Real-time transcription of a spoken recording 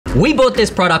We bought this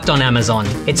product on Amazon.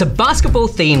 It's a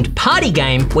basketball-themed party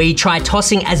game where you try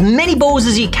tossing as many balls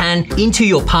as you can into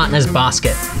your partner's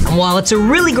basket. And while it's a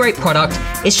really great product,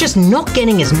 it's just not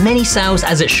getting as many sales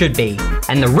as it should be.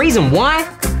 And the reason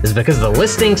why is because the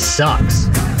listing sucks.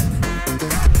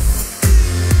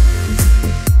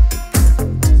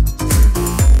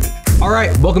 All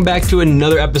right, welcome back to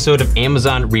another episode of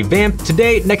Amazon Revamped.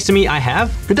 Today, next to me, I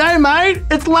have... Good day, mate.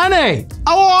 It's Lenny.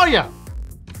 How are you?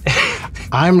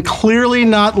 I'm clearly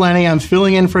not Lenny. I'm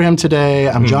filling in for him today.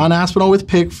 I'm John Aspinall with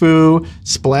PigFu,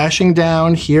 splashing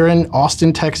down here in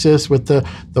Austin, Texas with the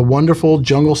wonderful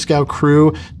Jungle Scout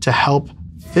crew to help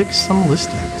fix some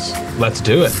listings. Let's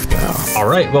do it. Yeah. All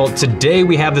right, well, today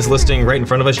we have this listing right in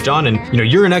front of us, John, and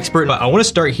you're an expert, but I want to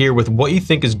start here with what you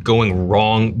think is going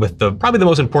wrong with probably the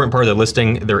most important part of the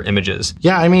listing, their images.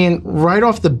 Yeah, I mean, right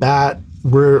off the bat,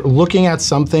 we're looking at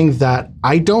something that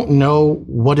I don't know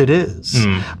what it is.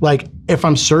 Like, if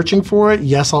I'm searching for it,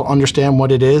 yes, I'll understand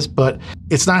what it is, but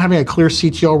it's not having a clear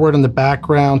CTR word in the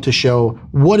background to show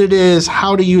what it is,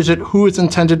 how to use it, who it's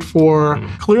intended for.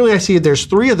 Clearly I see there's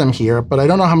 3 of them here, but I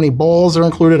don't know how many balls are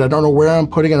included. I don't know where I'm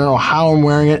putting it. I don't know how I'm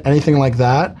wearing it, anything like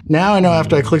that. Now I know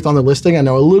after I clicked on the listing, I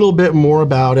know a little bit more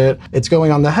about it. It's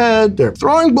going on the head. They're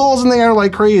throwing balls in the air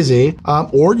like crazy.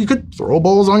 Or you could throw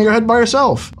balls on your head by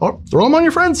yourself, or throw them on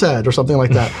your friend's head or something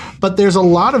like that. But there's a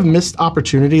lot of missed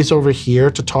opportunities over here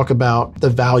to talk about the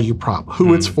value prop,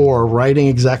 who it's for, writing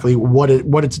exactly what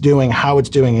it's doing, how it's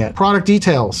doing it. Product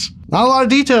details. Not a lot of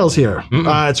details here.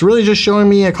 It's really just showing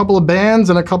me a couple of bands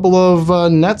and a couple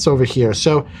of nets over here.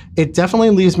 So it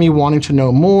definitely leaves me wanting to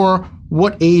know more.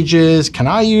 What ages? Can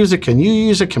I use it? Can you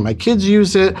use it? Can my kids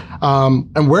use it?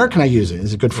 And where can I use it?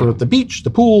 Is it good for the beach,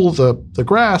 the pool, the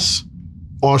grass?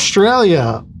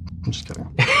 Australia. I'm just kidding.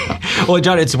 Well,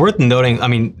 John, it's worth noting, I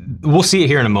mean, we'll see it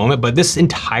here in a moment, but this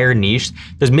entire niche,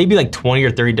 there's maybe like 20 or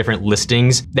 30 different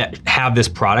listings that have this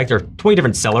product, or 20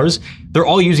 different sellers. They're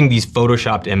all using these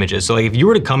photoshopped images. So like if you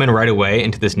were to come in right away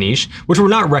into this niche, which we're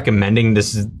not recommending,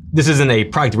 this isn't a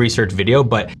product research video,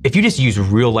 but if you just use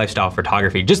real lifestyle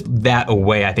photography, just that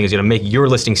away, I think is gonna make your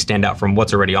listing stand out from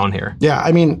what's already on here. Yeah,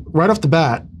 I mean, right off the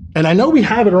bat, and I know we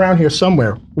have it around here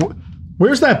somewhere.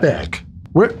 Where's that bag?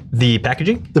 Where? The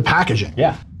packaging? The packaging.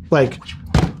 Yeah. Like,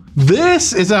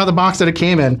 this is out of the box that it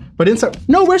came in, but inside,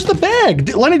 no, where's the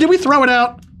bag? Lenny, did we throw it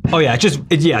out? Oh yeah, it's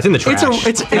in the trash.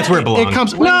 That's where it belongs. It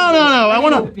comes, no, I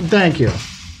wanna, thank you.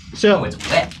 So, it's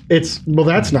wet. Well,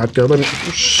 that's not good. Let me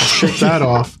shake that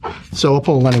off. So I'll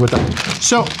pull Lenny with that.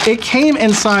 So it came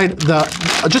inside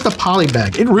just a poly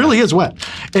bag. It really is wet.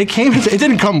 It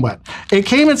didn't come wet. It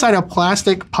came inside a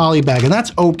plastic poly bag, and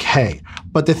that's okay.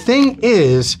 But the thing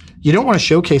is, you don't want to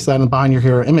showcase that behind your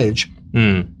hero image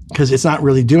because it's not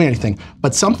really doing anything.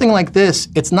 But something like this,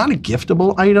 it's not a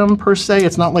giftable item per se.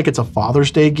 It's not like it's a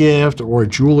Father's Day gift or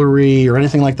jewelry or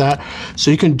anything like that.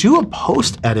 So you can do a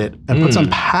post edit and put some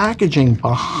packaging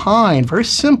behind, very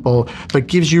simple, but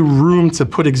gives you room to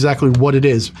put exactly what it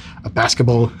is. A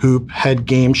basketball hoop, head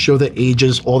game, show the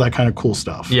ages, all that kind of cool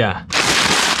stuff. Yeah.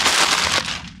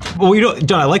 Well,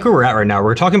 John, I like where we're at right now.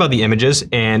 We're talking about the images,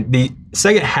 and the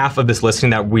second half of this listing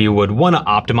that we would want to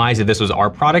optimize if this was our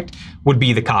product would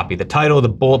be the copy, the title, the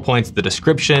bullet points, the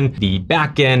description, the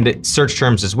back end, search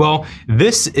terms as well.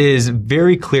 This is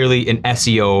very clearly an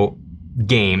SEO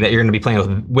game that you're going to be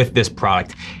playing with this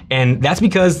product. And that's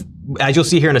because, as you'll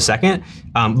see here in a second,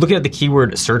 looking at the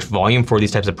keyword search volume for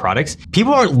these types of products,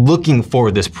 people aren't looking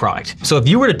for this product. So if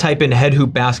you were to type in head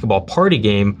hoop basketball party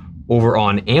game over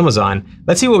on Amazon,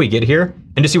 let's see what we get here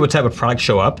and just see what type of products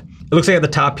show up. It looks like at the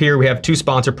top here, we have 2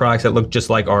 sponsored products that look just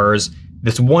like ours.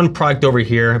 This one product over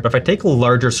here, but if I take a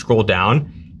larger scroll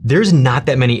down, there's not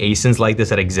that many ASINs like this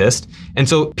that exist. And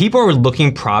so people are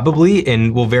looking probably,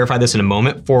 and we'll verify this in a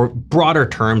moment, for broader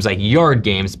terms like yard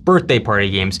games, birthday party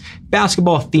games,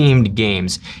 basketball themed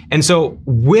games. And so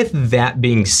with that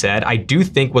being said, I do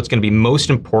think what's gonna be most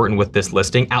important with this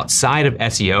listing outside of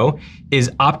SEO is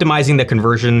optimizing the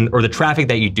conversion or the traffic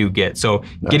that you do get. So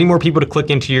getting more people to click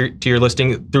into your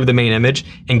listing through the main image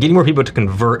and getting more people to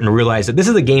convert and realize that this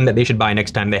is a game that they should buy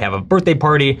next time they have a birthday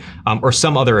party or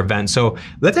some other event. So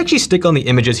let's actually stick on the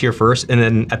images here first, and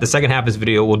then at the second half of this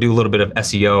video, we'll do a little bit of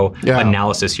SEO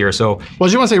analysis here. So, well, I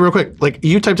just want to say real quick, like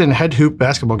you typed in head hoop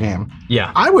basketball game.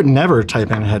 Yeah. I would never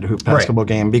type in head hoop basketball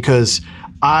game because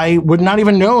I would not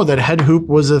even know that head hoop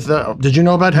was did you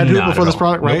know about head hoop before this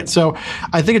product, right? Nope. So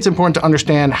I think it's important to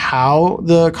understand how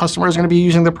the customer is going to be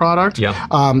using the product.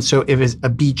 Yeah. So if it's a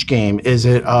beach game, is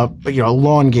it a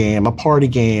lawn game, a party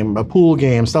game, a pool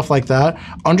game, stuff like that.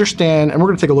 Understand, and we're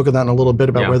going to take a look at that in a little bit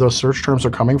about where those search terms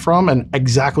are coming from and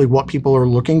exactly what people are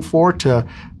looking for to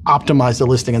optimize the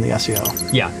listing and the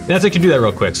SEO. Yeah, let's actually do that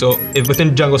real quick. So if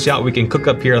within Jungle Scout, we can click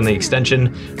up here on the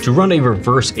extension to run a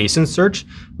reverse ASIN search,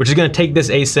 which is gonna take this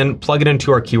ASIN, plug it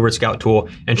into our Keyword Scout tool,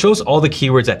 and shows all the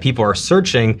keywords that people are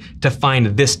searching to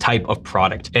find this type of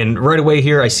product. And right away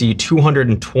here, I see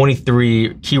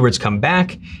 223 keywords come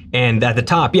back. And at the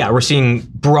top, yeah, we're seeing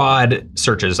broad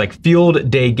searches like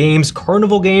field day games,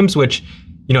 carnival games, which,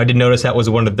 you know, I did notice that was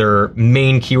one of their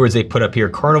main keywords they put up here,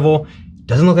 carnival.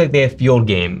 Doesn't look like they have field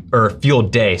game or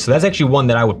field day. So that's actually one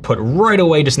that I would put right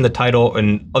away just in the title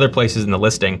and other places in the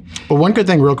listing. But one good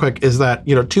thing real quick is that,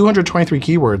 you know, 223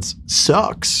 keywords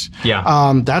sucks.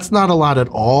 Yeah. That's not a lot at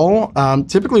all.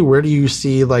 Typically, where do you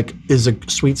see like is a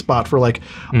sweet spot for like,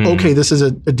 okay, this is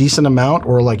a decent amount,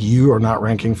 or like you are not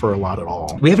ranking for a lot at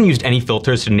all? We haven't used any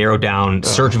filters to narrow down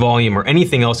search volume or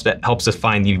anything else that helps us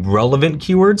find the relevant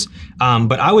keywords.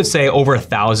 But I would say over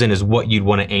 1,000 is what you'd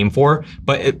want to aim for.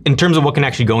 But in terms of what can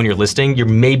actually go in your listing, you're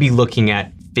maybe looking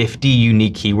at 50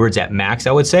 unique keywords at max,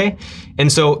 I would say.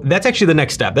 And so that's actually the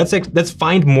next step. Let's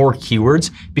find more keywords,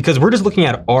 because we're just looking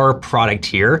at our product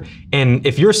here. And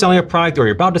if you're selling a product or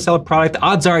you're about to sell a product, the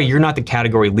odds are you're not the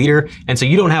category leader. And so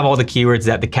you don't have all the keywords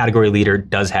that the category leader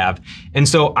does have. And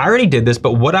so I already did this,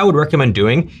 but what I would recommend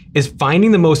doing is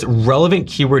finding the most relevant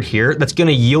keyword here that's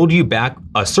gonna yield you back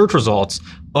search results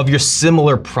of your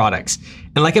similar products.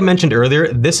 And like I mentioned earlier,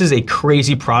 this is a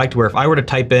crazy product where if I were to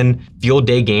type in field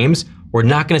day games, we're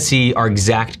not gonna see our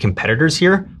exact competitors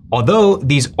here, although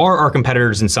these are our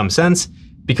competitors in some sense,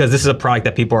 because this is a product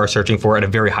that people are searching for at a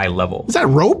very high level. Is that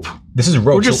rope? This is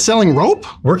rope. We're just selling rope?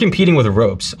 We're competing with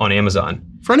ropes on Amazon.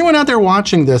 For anyone out there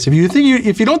watching this, if you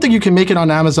don't think you can make it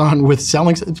on Amazon with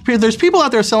selling, there's people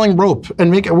out there selling rope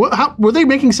and were they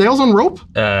making sales on rope?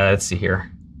 Let's see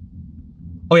here.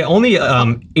 Oh yeah, only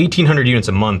 1,800 units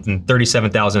a month and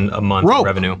 37,000 a month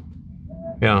revenue.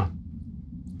 Yeah.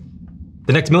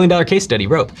 The next $1 million case study,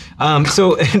 rope.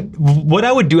 So what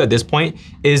I would do at this point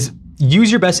is use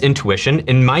your best intuition.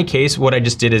 In my case, what I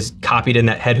just did is copied in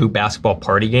that head hoop basketball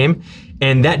party game,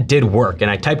 and that did work. And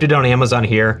I typed it on Amazon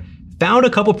here, found a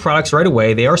couple products right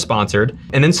away. They are sponsored,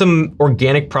 and then some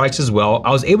organic products as well.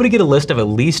 I was able to get a list of at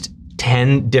least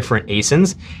 10 different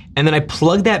ASINs, and then I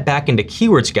plugged that back into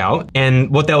Keyword Scout,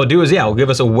 and what that will do is, yeah, it'll give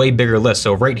us a way bigger list.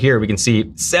 So right here, we can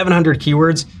see 700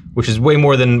 keywords, which is way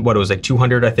more than what it was, like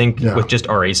 200, I think, with just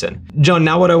our ASIN. John,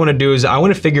 now what I wanna do is I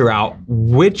wanna figure out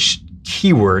which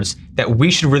keywords that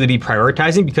we should really be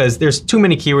prioritizing, because there's too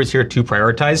many keywords here to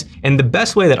prioritize. And the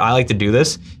best way that I like to do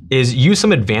this is use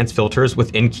some advanced filters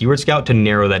within Keyword Scout to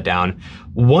narrow that down.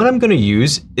 One I'm gonna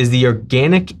use is the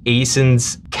organic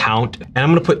ASINs count, and I'm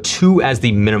gonna put 2 as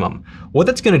the minimum. What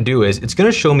that's gonna do is it's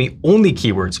gonna show me only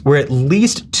keywords where at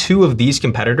least 2 of these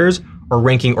competitors are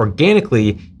ranking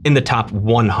organically in the top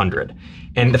 100.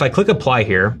 And if I click apply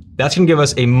here, that's gonna give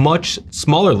us a much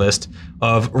smaller list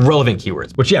of relevant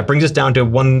keywords, which brings us down to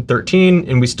 113,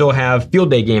 and we still have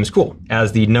field day games, cool,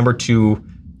 as the number 2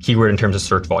 keyword in terms of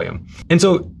search volume. And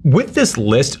so with this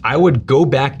list, I would go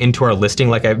back into our listing.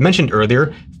 Like I mentioned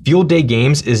earlier, field day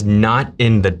games is not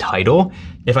in the title.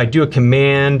 If I do a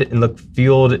command and look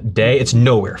field day, it's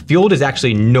nowhere. Field is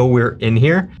actually nowhere in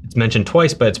here. It's mentioned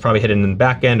twice, but it's probably hidden in the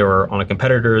back end or on a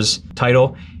competitor's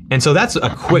title. And so that's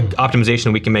a quick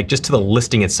optimization we can make just to the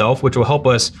listing itself, which will help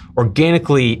us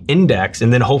organically index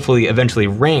and then hopefully eventually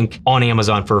rank on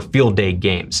Amazon for field day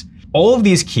games. All of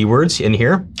these keywords in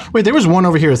here. Wait, there was one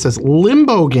over here that says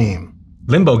limbo game.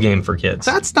 Limbo game for kids.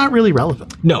 That's not really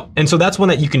relevant. No, and so that's one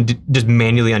that you can just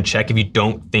manually uncheck if you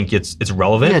don't think it's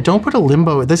relevant. Yeah, don't put a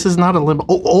limbo. This is not a limbo.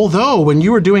 Although when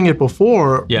you were doing it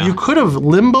before, you could have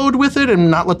limboed with it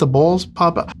and not let the balls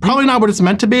pop out. Probably not what it's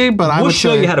meant to be, but I would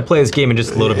show you how to play this game in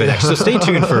just a little bit. So stay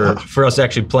tuned for us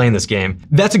actually playing this game.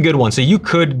 That's a good one. So you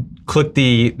could click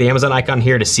the Amazon icon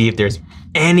here to see if there's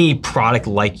any product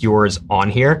like yours on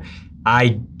here.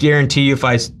 I guarantee you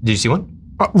did you see one?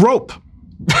 Rope.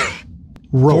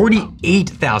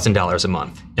 $48,000 a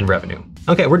month in revenue.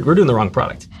 Okay, we're doing the wrong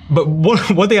product. But one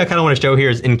thing I kind of want to show here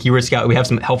is in Keyword Scout, we have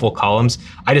some helpful columns.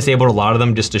 I disabled a lot of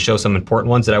them just to show some important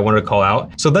ones that I wanted to call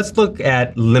out. So let's look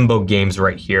at limbo games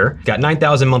right here. Got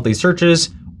 9,000 monthly searches.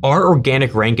 Our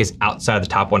organic rank is outside the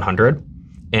top 100.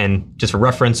 And just for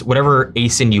reference, whatever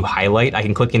ASIN you highlight, I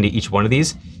can click into each one of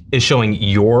these, is showing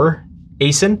your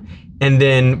ASIN. And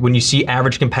then when you see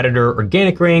average competitor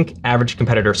organic rank, average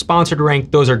competitor sponsored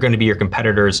rank, those are going to be your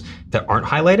competitors that aren't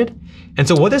highlighted. And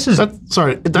so what this is... That's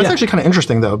actually kind of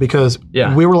interesting though, because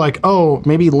we were like, oh,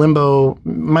 maybe limbo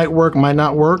might work, might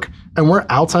not work. and we're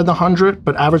outside the 100,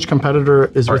 but average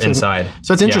competitor is inside.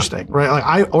 So it's interesting, right? Like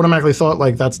I automatically thought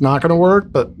like that's not going to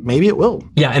work, but maybe it will.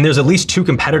 Yeah, and there's at least 2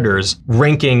 competitors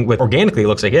ranking with organically, it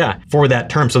looks like, for that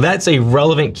term. So that's a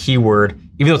relevant keyword.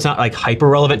 Even though it's not like hyper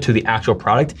relevant to the actual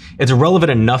product, it's relevant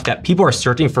enough that people are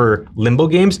searching for limbo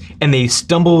games and they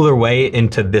stumble their way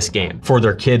into this game for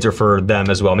their kids or for them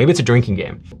as well. Maybe it's a drinking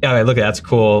game. Yeah, look, that's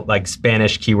cool, like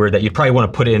Spanish keyword that you'd probably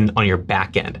want to put in on your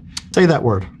back end. Say that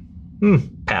word.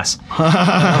 Pass.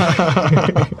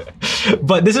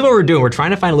 But this is what we're doing. We're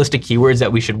trying to find a list of keywords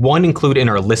that we should, 1, include in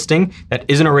our listing that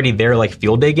isn't already there, like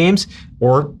field day games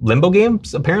or limbo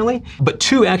games, apparently. But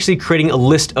 2, actually creating a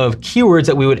list of keywords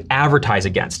that we would advertise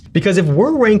against. Because if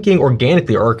we're ranking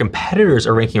organically or our competitors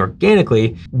are ranking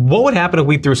organically, what would happen if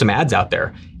we threw some ads out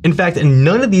there? In fact,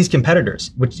 none of these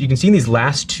competitors, which you can see in these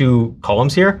last 2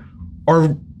 columns here,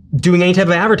 are doing any type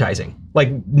of advertising. Like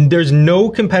there's no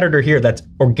competitor here that's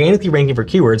organically ranking for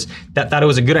keywords that thought it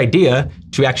was a good idea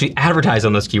to actually advertise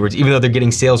on those keywords, even though they're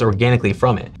getting sales organically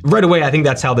from it. Right away, I think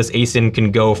that's how this ASIN can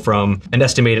go from an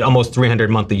estimated almost 300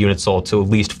 monthly units sold to at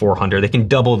least 400. They can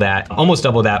double that, almost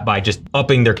double that by just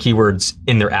upping their keywords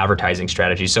in their advertising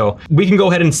strategy. So we can go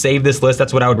ahead and save this list.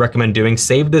 That's what I would recommend doing.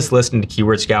 Save this list into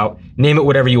Keyword Scout, name it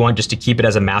whatever you want just to keep it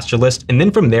as a master list. And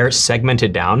then from there, segment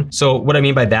it down. So what I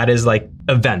mean by that is like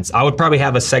events. I would probably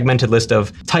have a segmented list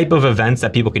of type of events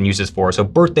that people can use this for. So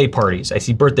birthday parties, I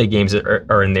see birthday games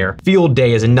are in there. Field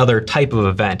day is another type of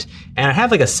event. And I have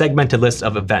like a segmented list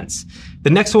of events. The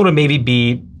next one would maybe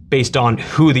be based on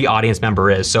who the audience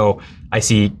member is. So I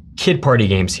see kid party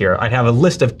games here. I'd have a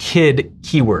list of kid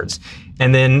keywords.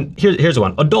 And then here's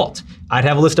one, adult. I'd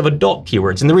have a list of adult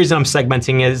keywords. And the reason I'm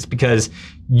segmenting is because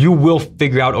you will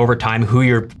figure out over time who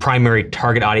your primary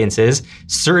target audience is.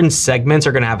 Certain segments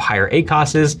are gonna have higher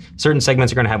ACOSs, certain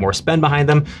segments are gonna have more spend behind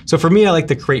them. So for me, I like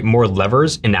to create more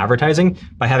levers in advertising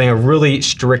by having a really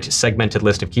strict segmented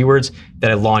list of keywords that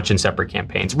I launch in separate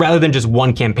campaigns, rather than just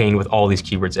one campaign with all these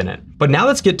keywords in it. But now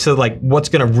let's get to like what's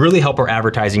gonna really help our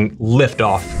advertising lift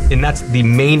off. And that's the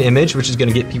main image, which is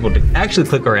gonna get people to actually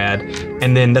click our ad.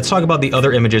 And then let's talk about the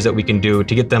other images that we can do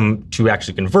to get them to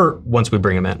actually convert once we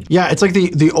bring them in. Yeah, it's like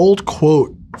the old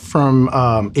quote from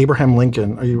Abraham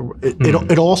Lincoln.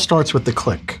 It all starts with the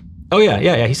click. Oh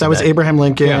yeah. He said that was Abraham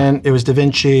Lincoln. Yeah. It was Da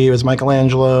Vinci. It was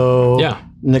Michelangelo. Yeah.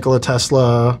 Nikola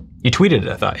Tesla. You tweeted it,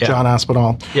 I thought. Yeah. John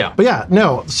Aspinall. Yeah. But yeah,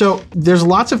 no. So there's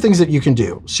lots of things that you can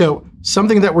do. So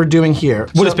something that we're doing here.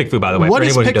 What is PickFu, by the way? What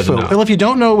is PickFu? Well, if you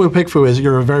don't know what PickFu is,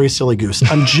 you're a very silly goose.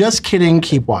 I'm just kidding.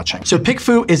 Keep watching. So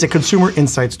PickFu is a consumer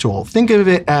insights tool. Think of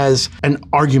it as an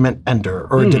argument ender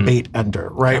or a debate ender,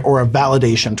 right? Or a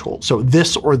validation tool. So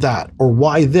this or that, or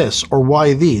why this, or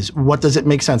why these. What does it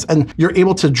make sense? And you're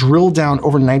able to drill down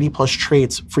over 90 plus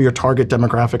traits for your target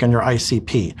demographic and your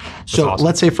ICP. So awesome.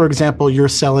 Let's say, for example, you're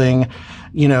selling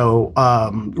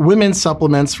women's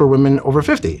supplements for women over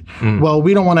 50. Well,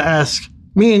 we don't want to ask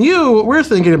me and you, we're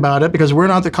thinking about it because we're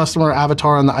not the customer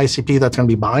avatar on the ICP that's going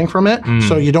to be buying from it.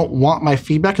 So you don't want my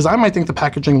feedback because I might think the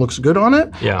packaging looks good on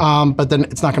it, but then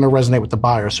it's not going to resonate with the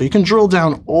buyer. So you can drill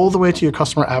down all the way to your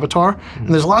customer avatar,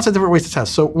 and there's lots of different ways to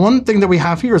test. So one thing that we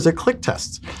have here is a click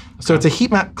test. So it's a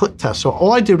heat map click test. So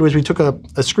all I did was we took a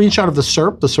screenshot of the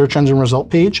SERP, the search engine result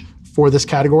pake, for this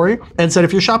category and said,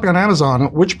 if you're shopping on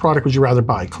Amazon, which product would you rather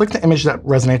buy? Click the image that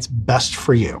resonates best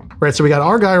for you. Right, so we got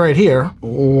our guy right here,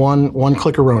 one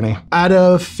clickeroni. Out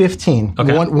of 15,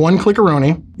 one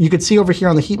clickeroni. You could see over here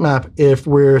on the heat map, if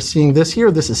we're seeing this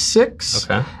here, this is 6,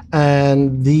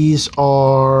 and these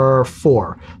are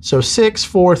 4. So 6,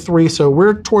 4, 3, so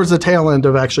we're towards the tail end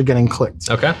of actually getting clicked.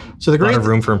 Okay, so the great, a lot of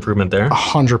room for improvement there.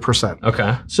 100%.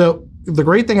 Okay. So the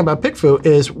great thing about PickFu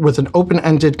is with an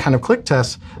open-ended kind of click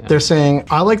test, they're saying,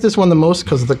 I like this one the most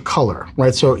because of the color,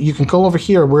 right? So you can go over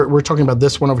here, we're talking about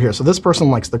this one over here. So this person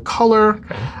likes the color,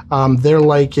 they're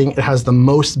liking, it has the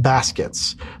most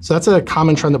baskets. So that's a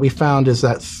common trend that we found is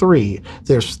that 3.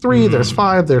 There's 3, there's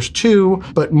 5, there's 2,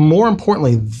 but more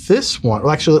importantly, this one,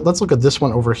 well actually let's look at this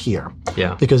one over here.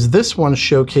 Yeah. Because this one's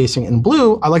showcasing in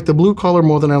blue, I like the blue color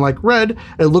more than I like red,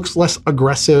 it looks less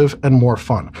aggressive and more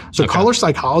fun. So color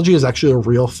psychology is actually a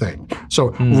real thing.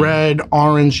 So red,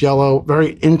 orange, yellow,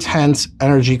 very intense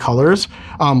energy colors.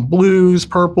 Blues,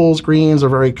 purples, greens are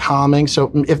very calming.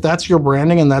 So if that's your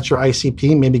branding and that's your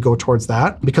ICP, maybe go towards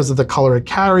that. Because of the color it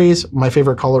carries, my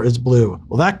favorite color is blue.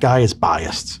 Well, that guy is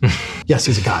biased. Yes,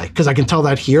 he's a guy. Because I can tell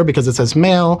that here because it says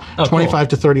male, 25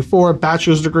 to 34,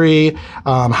 bachelor's degree,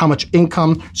 how much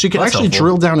income. So you can actually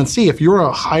drill down and see if you're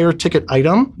a higher ticket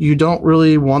item, you don't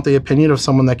really want the opinion of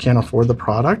someone that can't afford the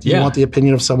product. You want the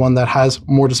opinion of someone that that has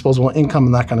more disposable income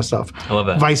and that kind of stuff. I love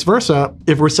that. Vice versa,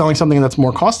 if we're selling something that's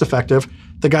more cost effective,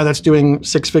 the guy that's doing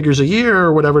 6 figures a year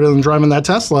or whatever it is and driving that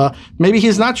Tesla, maybe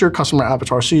he's not your customer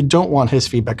avatar, so you don't want his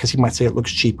feedback because he might say it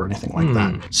looks cheap or anything like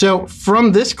that. So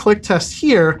from this click test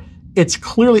here, it's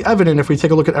clearly evident if we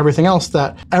take a look at everything else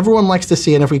that everyone likes to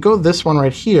see, and if we go this one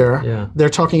right here, they're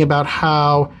talking about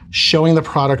how showing the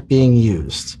product being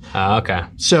used. Okay.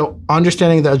 So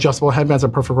understanding that adjustable headbands are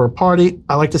perfect for a party,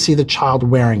 I like to see the child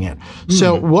wearing it.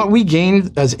 So what we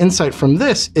gained as insight from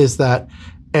this is that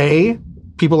A,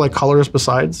 people like colors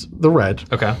besides the red.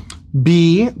 Okay.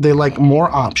 B, they like more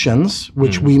options,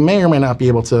 which we may or may not be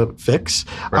able to fix.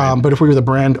 Right. But if we were the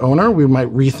brand owner, we might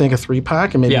rethink a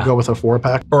 3-pack and maybe go with a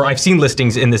 4-pack. Or I've seen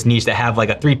listings in this niche that have like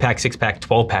a 3-pack, 6-pack,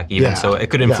 12-pack even, so it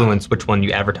could influence which one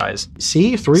you advertise.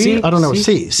 C, 3? C? I don't know.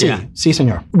 C,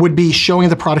 senor. Would be showing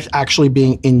the product actually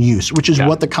being in use, which is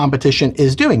what the competition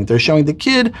is doing. They're showing the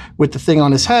kid with the thing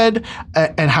on his head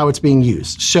and how it's being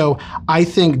used. So I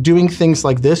think doing things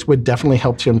like this would definitely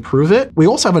help to improve it. We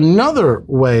also have another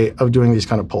way of doing these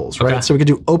kind of polls, right? So we could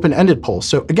do open-ended polls.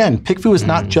 So again, PickFu is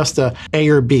not just a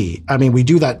or B. I mean, we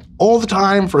do that all the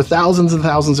time for thousands and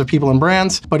thousands of people and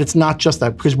brands, but it's not just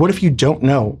that, because what if you don't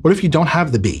know? What if you don't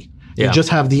have the B? You just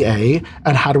have the A,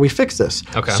 and how do we fix this?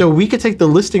 So we could take the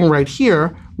listing right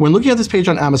here. When looking at this page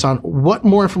on Amazon, what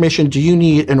more information do you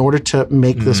need in order to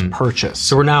make this purchase?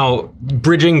 So we're now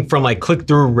bridging from like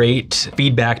click-through rate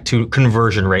feedback to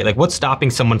conversion rate. Like what's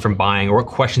stopping someone from buying, or what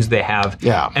questions they have.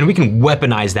 And we can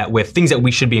weaponize that with things that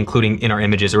we should be including in our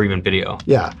images or even video.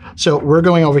 So we're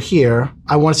going over here.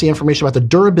 I want to see information about the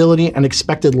durability and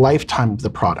expected lifetime of the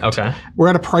product. We're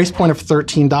at a price point of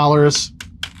 $13.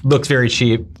 Looks very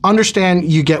cheap.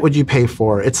 Understand you get what you pay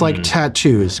for. It's like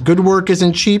tattoos. Good work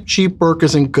isn't cheap, cheap work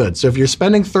isn't good. So if you're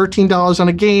spending $13 on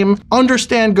a game,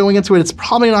 understand going into it, it's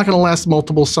probably not gonna last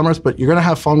multiple summers, but you're gonna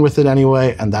have fun with it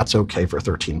anyway, and that's okay for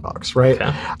 13 bucks, right?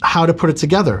 How to put it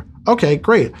together. Okay,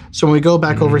 great. So when we go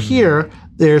back over here,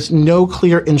 there's no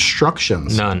clear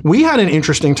instructions. None. We had an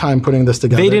interesting time putting this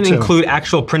together. They didn't include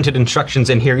actual printed instructions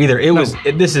in here either. It was,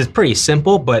 this is pretty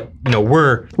simple, but you know,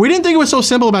 we didn't think it was so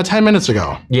simple about 10 minutes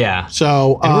ago.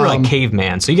 So, and we're like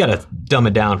caveman, so you gotta dumb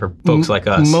it down for folks like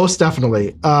us. Most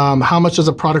definitely. How much does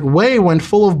a product weigh when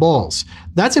full of balls?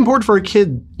 That's important for a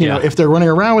kid, you know, if they're running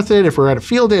around with it, if we're at a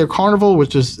field day or carnival,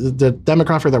 which is the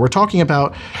demographic that we're talking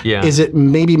about. Is it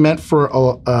maybe meant for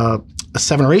a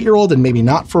 7 or 8 year old and maybe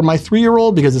not for my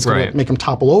 3-year-old because it's going to make them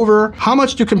topple over? How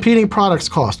much do competing products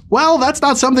cost? Well, that's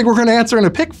not something we're going to answer in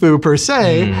a PickFu per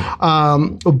se,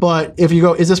 but if you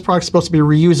go, is this product supposed to be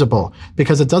reusable?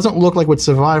 Because it doesn't look like it would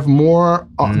survive more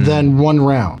than 1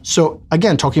 round. So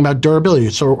again, talking about durability.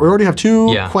 So we already have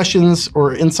 2 questions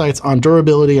or insights on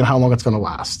durability and how long it's going to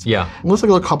last. Let's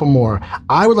look at a couple more.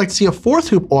 I would like to see a 4th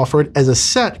hoop offered as a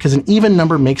set because an even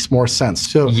number makes more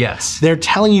sense. So they're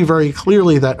telling you very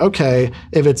clearly that, okay,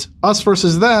 if it's us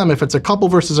versus them, if it's a couple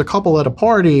versus a couple at a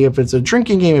party, if it's a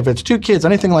drinking game, if it's 2 kids,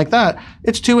 anything like that,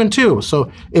 it's 2 and 2.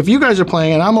 So if you guys are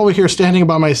playing and I'm over here standing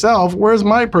by myself, where's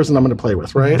my person I'm going to play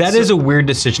with, right? That is a weird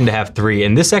decision to have 3,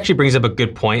 and this actually brings up a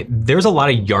good point. There's a lot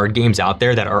of yard games out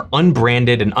there that are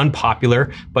unbranded and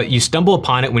unpopular, but you stumble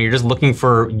upon it when you're just looking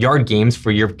for yard games for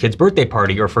your kid's birthday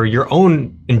party or for your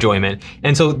own enjoyment.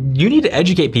 And so you need to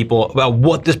educate people about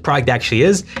what this product actually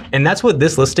is, and that's what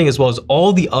this listing, as well as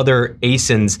all the other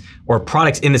ASINs or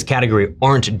products in this category,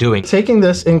 aren't doing. Taking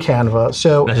this in Canva,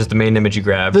 so that's just the main image you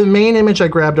grabbed. The main image I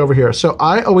grabbed over here. So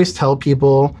I always tell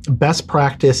people best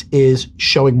practice is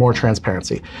showing more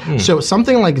transparency. So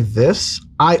something like this,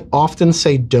 I often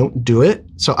say don't do it.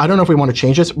 So I don't know if we want to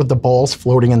change this with the balls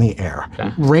floating in the air.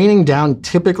 Raining down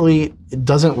typically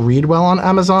doesn't read well on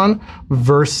Amazon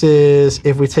versus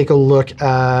if we take a look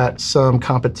at some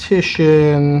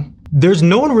competition. There's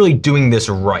no one really doing this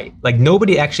right. Like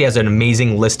nobody actually has an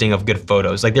amazing listing of good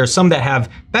photos. Like there's some that have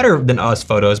better than us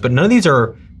photos, but none of these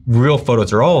are real photos.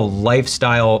 They're all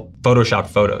lifestyle Photoshop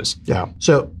photos.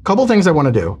 So a couple things I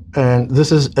want to do, and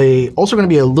this is also going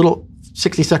to be a little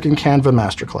 60-second Canva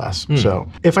masterclass. So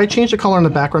if I change the color in the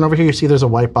background over here, you see there's a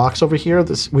white box over here.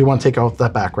 We want to take out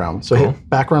that background. So hit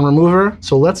background remover.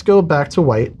 So let's go back to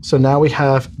white. So now we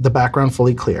have the background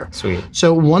fully clear. Sweet.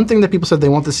 So one thing that people said they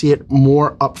want to see it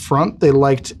more up front. They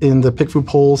liked in the PickFu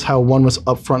polls how one was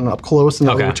up front and up close and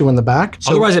the other 2 in the back.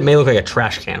 So, otherwise it may look like a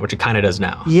trash can, which it kind of does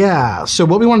now. So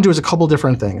what we want to do is a couple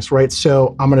different things, right?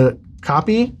 So I'm going to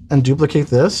copy and duplicate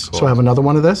this. So I have another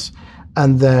one of this.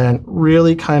 And then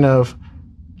really kind of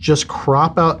just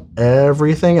crop out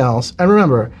everything else. And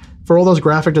remember, For all those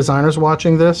graphic designers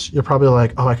watching this, you're probably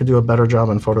like, oh, I could do a better job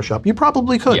in Photoshop. You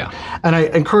probably could. Yeah. And I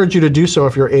encourage you to do so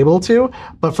if you're able to.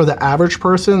 But for the average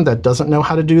person that doesn't know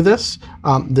how to do this,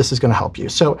 this is going to help you.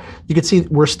 So you can see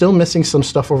we're still missing some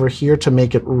stuff over here to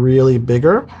make it really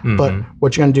bigger. But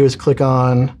what you're going to do is click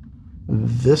on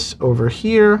this over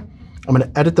here. I'm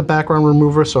going to edit the background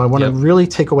remover. So I want to really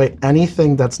take away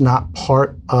anything that's not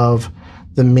part of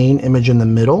the main image in the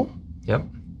middle. Yep.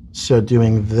 So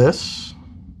doing this,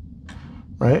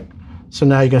 right? So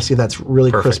now you're going to see that's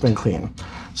really crisp and clean.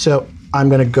 So I'm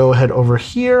going to go ahead over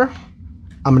here.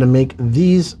 I'm going to make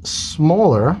these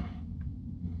smaller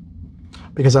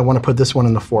because I want to put this one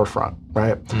in the forefront,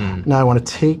 right? Now I want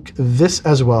to take this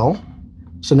as well.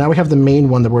 So now we have the main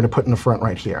one that we're going to put in the front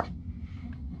right here.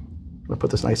 I'm going to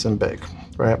put this nice and big,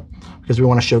 right? Because we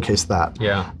want to showcase that.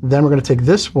 Yeah. Then we're going to take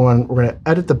this one. We're going to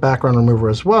edit the background remover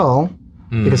as well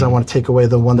because I want to take away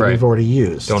the one that we've already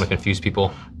used. Don't want to confuse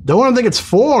people. Don't want to think it's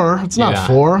 4. It's not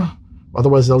 4.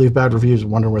 Otherwise, they'll leave bad reviews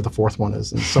and wonder where the 4th one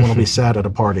is, and someone will be sad at a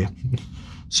party.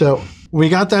 So we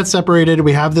got that separated.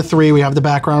 We have the 3. We have the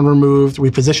background removed.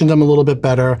 We positioned them a little bit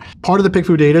better. Part of the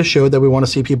PickFu data showed that we want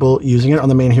to see people using it on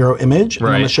the main hero image. And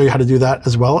I'm going to show you how to do that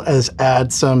as well as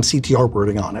add some CTR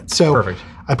wording on it. So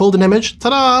I pulled an image,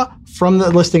 ta-da, from the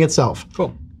listing itself.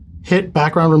 Cool. Hit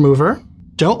background remover.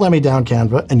 Don't let me down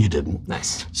Canva, and you didn't.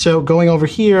 Nice. So going over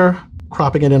here,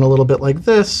 cropping it in a little bit like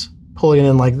this, pulling it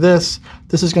in like this.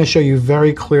 This is going to show you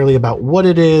very clearly about what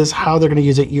it is, how they're going to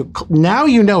use it. Now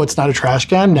you know it's not a trash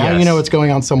can. Now you know it's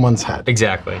going on someone's head.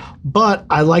 Exactly. But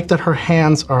I like that her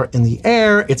hands are in the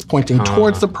air. It's pointing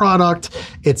towards the product.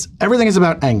 Everything is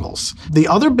about angles. The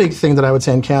other big thing that I would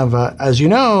say in Canva, as you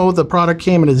know, the product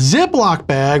came in a Ziploc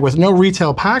bag with no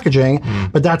retail packaging,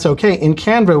 but that's okay. In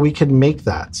Canva, we can make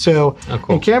that. So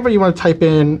in Canva, you want to type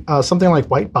in something like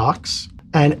white box.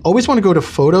 And always want to go to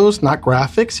photos, not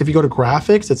graphics. If you go to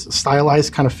graphics, it's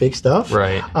stylized kind of fake stuff.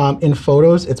 Right. In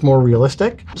photos, it's more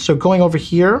realistic. So going over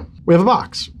here, we have a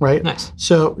box, right? Nice.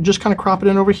 So just kind of crop it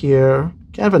in over here.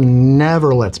 Canva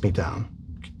never lets me down.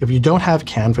 If you don't have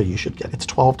Canva, you should get it. It's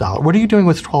 $12. What are you doing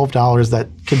with $12 that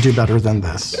can do better than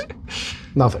this?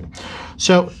 Nothing.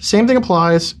 So same thing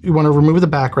applies. You want to remove the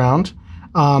background.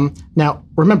 Now,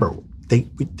 remember,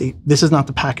 this is not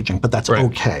the packaging, but that's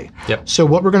okay. Yep. So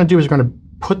what we're going to do is we're going to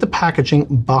put the packaging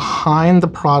behind the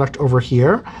product over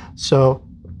here. So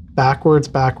backwards,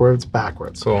 backwards,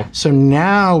 backwards. Cool. So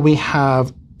now we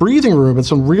have breathing room and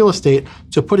some real estate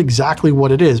to put exactly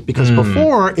what it is. Because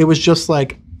before, it was just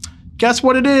like, guess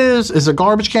what it is? Is it a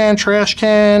garbage can, trash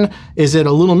can? Is it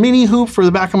a little mini hoop for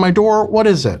the back of my door? What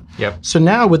is it? Yep. So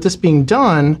now with this being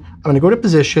done, I'm going to go to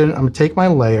position. I'm going to take my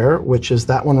layer, which is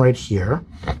that one right here.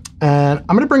 And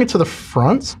I'm going to bring it to the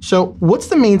front. So what's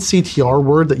the main CTR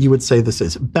word that you would say this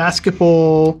is?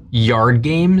 Basketball? Yard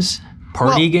games?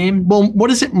 Party game? Well, what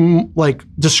is it like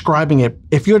describing it?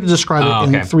 If you had to describe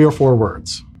it in 3 or 4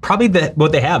 words. Probably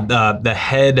what they have, the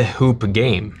head hoop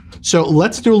game. So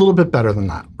let's do a little bit better than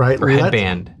that, right? Or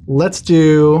headband. Let's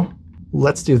do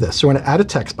this. So we're going to add a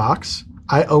text box.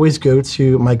 I always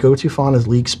my go-to font is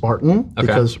League Spartan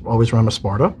because I always remember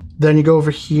Sparta. Then you go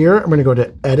over here. I'm going to go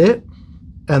to edit.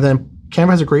 And then Canva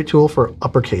has a great tool for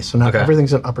uppercase. So now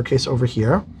everything's in uppercase over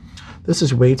here. This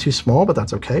is way too small, but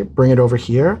that's okay. Bring it over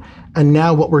here. And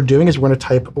now what we're doing is we're going to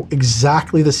type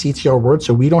exactly the CTR word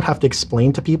so we don't have to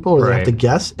explain to people or they have to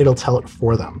guess. It'll tell it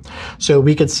for them. So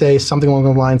we could say something along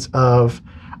the lines of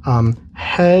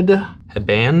headband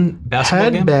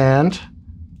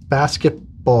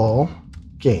basketball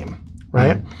game,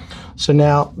 right? So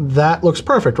now that looks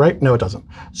perfect, right? No, it doesn't.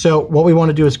 So what we want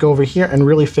to do is go over here and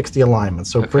really fix the alignment.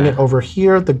 So bring it over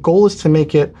here. The goal is to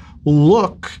make it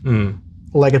look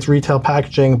like it's retail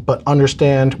packaging, but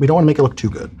understand we don't want to make it look too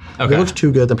good. If it looks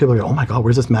too good, then people go, oh my God,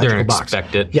 where's this magical box?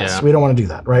 Expect it. Yes, we don't want to do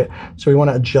that, right? So we want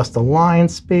to adjust the line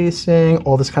spacing,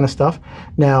 all this kind of stuff.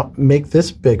 Now make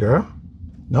this bigger.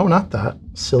 No, not that.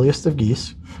 Silliest of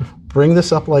geese. Bring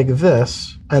this up like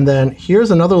this. And then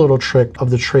here's another little trick of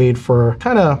the trade for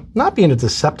kind of not being a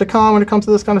Decepticon when it comes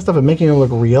to this kind of stuff, but making it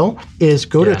look real, is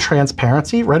go to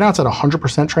transparency. Right now it's at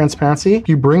 100% transparency.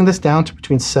 You bring this down to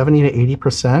between 70 to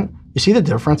 80%. You see the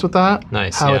difference with that?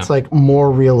 Nice, How it's like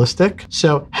more realistic.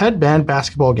 So headband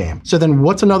basketball game. So then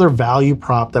what's another value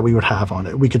prop that we would have on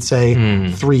it? We could say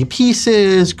 3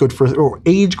 pieces, good for or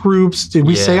age groups. Did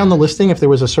we say on the listing if there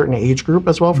was a certain age group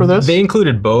as well for this? They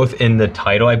included both in the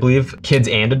title, I believe, kids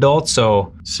and adults.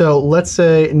 So let's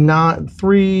say not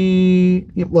 3.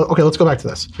 Okay, let's go back to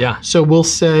this. Yeah. So we'll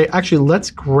say, actually, let's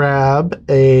grab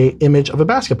a image of a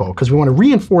basketball because we want to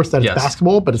reinforce that it's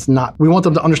basketball, but it's not. We want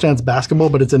them to understand it's basketball,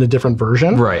 but it's in a different different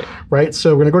version. Right.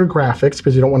 So we're going to go to graphics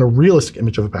because you don't want a realistic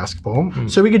image of a basketball.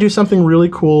 So we could do something really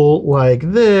cool like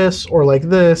this or like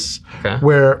this,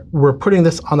 where we're putting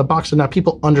this on the box so now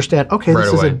people understand, okay,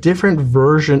 this is a different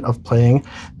version of playing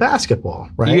basketball,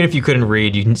 right? Even if you couldn't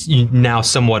read, you now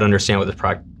somewhat understand what this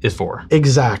product is for.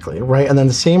 Exactly, right? And then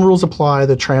the same rules apply,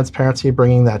 the transparency,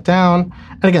 bringing that down.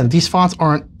 And again, these fonts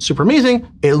aren't super amazing.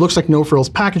 It looks like no frills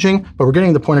packaging, but we're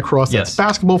getting the point across. That's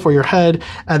basketball for your head.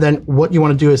 And then what you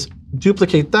want to do is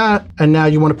duplicate that, and now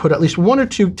you want to put at least 1 or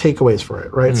 2 takeaways for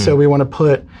it, right? So we want to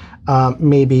put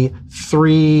maybe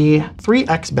 3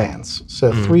 X bands.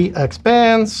 So 3 X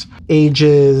bands,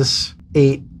 ages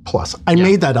 8+. I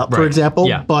made that up, for example,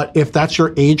 but if that's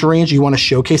your age range, you want to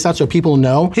showcase that so people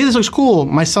know, hey, this looks cool.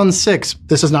 My son's 6.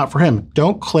 This is not for him.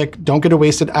 Don't click. Don't get a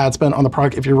wasted ad spend on the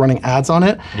product if you're running ads on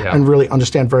it, and really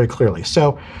understand very clearly.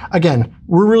 So again,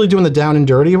 we're really doing the down and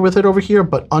dirty with it over here,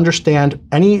 but understand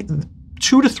any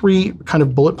 2 to 3 kind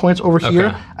of bullet points over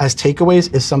here as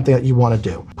takeaways is something that you want to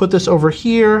do. Put this over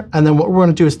here, and then what we're going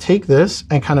to do is take this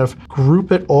and kind of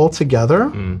group it all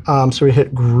together. So we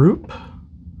hit group.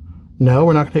 No,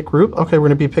 we're not going to hit group. Okay, we're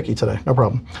going to be picky today. No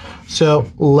problem.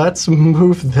 So let's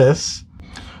move this.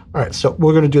 All right, so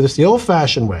we're going to do this the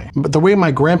old-fashioned way, but the way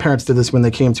my grandparents did this when they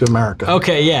came to America.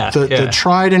 Okay, The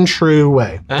tried and true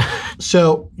way.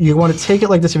 So you want to take it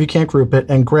like this if you can't group it,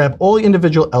 and grab all the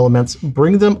individual elements,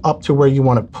 bring them up to where you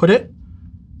want to put it.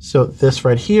 So this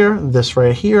right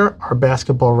here, our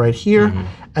basketball right here,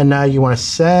 and now you want to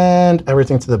send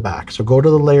everything to the back. So go to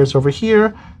the layers over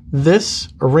here, this,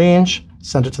 arrange,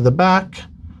 send it to the back,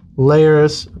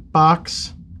 layers,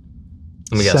 box,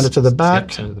 send it to the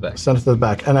back, send it to the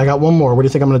back. And I got one more. What do you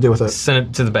think I'm going to do with it? Send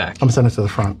it to the back. I'm sending it to the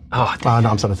front. Oh, no,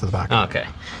 I'm sending it to the back. Oh, okay.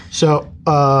 So,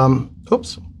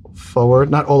 oops, forward,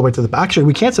 not all the way to the back. Actually,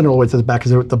 we can't send it all the way to the back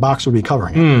because the box would be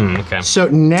covering it. Okay. So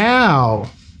now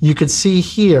you could see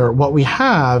here what we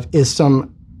have is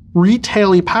some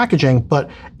retail-y packaging, but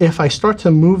if I start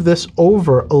to move this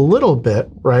over a little bit,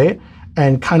 right,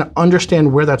 and kind of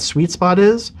understand where that sweet spot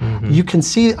is, you can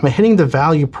see I'm hitting the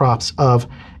value props of,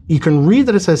 you can read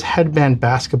that it says headband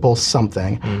basketball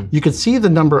something. You can see the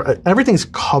number, everything's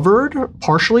covered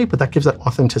partially, but that gives that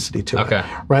authenticity to it,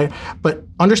 right? But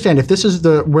understand, if this is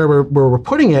where we're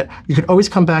putting it, you could always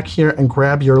come back here and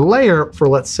grab your layer for,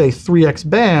 let's say, 3X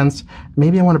bands.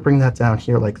 Maybe I want to bring that down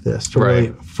here like this to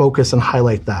really focus and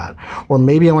highlight that. Or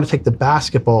maybe I want to take the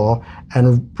basketball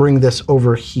and bring this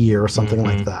over here or something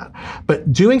like that.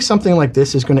 But doing something like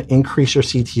this is going to increase your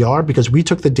CTR because we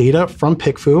took the data from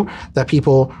PickFu that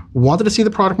people wanted to see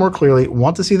the product more clearly,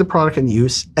 want to see the product in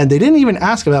use, and they didn't even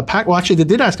ask about well, actually they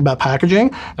did ask about packaging,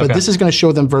 but this is going to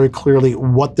show them very clearly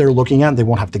what they're looking at, and they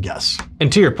won't have to guess.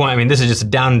 And to your point, I mean, this is just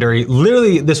down and dirty.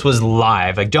 Literally, this was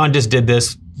live. Like, John just did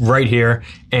this right here,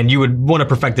 and you would want to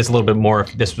perfect this a little bit more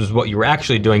if this was what you were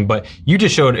actually doing, but you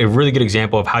just showed a really good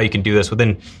example of how you can do this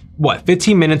within, what,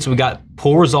 15 minutes we got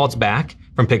pull results back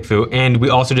from PickFu, and we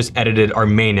also just edited our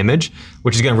main image,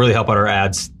 which is going to really help out our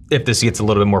ads if this gets a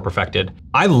little bit more perfected.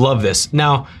 I love this.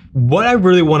 Now, what I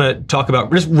really want to talk about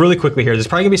just really quickly here, there's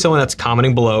probably gonna be someone that's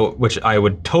commenting below, which I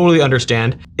would totally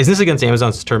understand. Is this against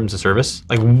Amazon's terms of service?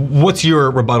 Like, what's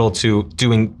your rebuttal to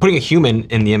putting a human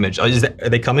in the image? Are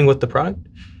they coming with the product?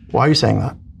 Why are you saying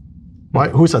that? Why?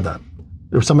 Who said that?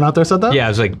 Someone out there said that? Yeah, I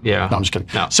was like, yeah. No, I'm just kidding.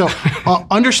 No. So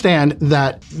understand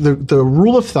that the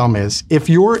rule of thumb is if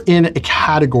you're in a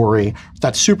category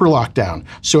that's super locked down,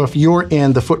 so if you're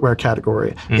in the footwear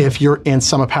category, if you're in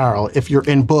some apparel, if you're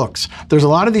in books, there's a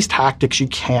lot of these tactics you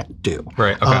can't do.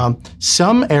 Right, okay.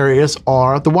 Some areas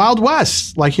are the Wild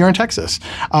West, like here in Texas,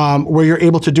 where you're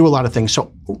able to do a lot of things.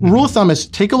 So rule of thumb is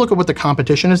take a look at what the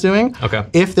competition is doing. Okay.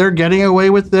 If they're getting away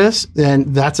with this,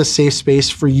 then that's a safe space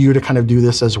for you to kind of do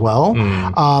this as well.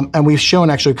 And we've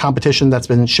shown actually competition that's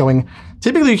been showing,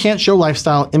 typically you can't show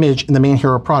lifestyle image in the main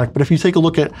hero product, but if you take a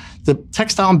look at the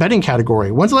textile and bedding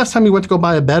category, when's the last time you went to go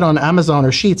buy a bed on Amazon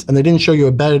or Sheets and they didn't show you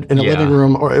a bed in a living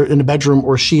room or in a bedroom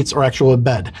or Sheets or actual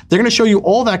bed? They're going to show you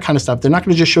all that kind of stuff. They're not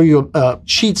going to just show you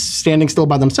Sheets standing still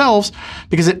by themselves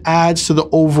because it adds to the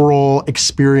overall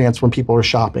experience when people are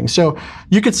shopping. So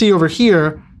you could see over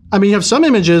here, I mean, you have some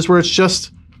images where it's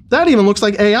just, that even looks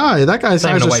like AI. That guy's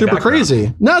eyes are super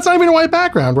crazy. No, it's not even a white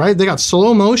background, right? They got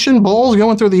slow motion, balls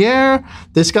going through the air.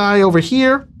 This guy over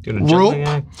here,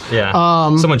 rope. Yeah.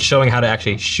 Someone's showing how to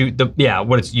actually shoot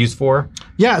what it's used for.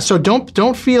 Yeah, so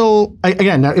don't feel,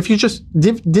 again, now if you just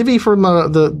divvy from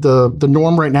the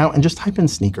norm right now and just type in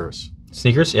sneakers.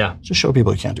 Sneakers, yeah. Just show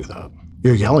people you can't do that.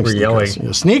 You're yelling We're sneakers.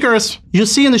 yelling. Sneakers. You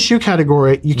see in the shoe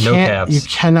category, you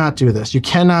cannot do this. You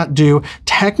cannot do,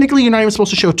 technically you're not even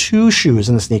supposed to show two shoes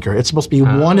in the sneaker. It's supposed to be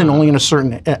one and only in a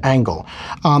certain angle.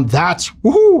 That's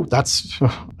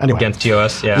anyway. Against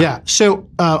TOS, yeah. Yeah, so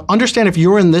understand if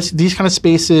you're in these kind of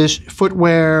spaces,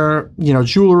 footwear,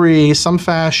 jewelry, some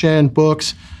fashion,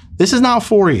 books, this is not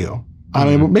for you. I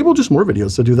mean, maybe we'll do some more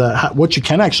videos to do that, what you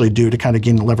can actually do to kind of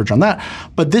gain leverage on that.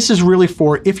 But this is really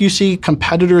for if you see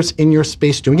competitors in your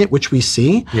space doing it, which we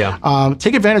see,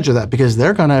 take advantage of that because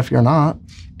they're gonna if you're not.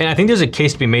 And I think there's a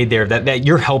case to be made there that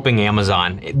you're helping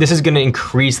Amazon. This is going to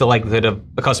increase the likelihood of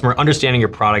a customer understanding your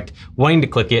product, wanting to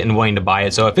click it and wanting to buy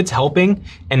it. So if it's helping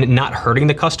and not hurting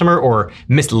the customer or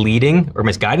misleading or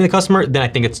misguiding the customer, then I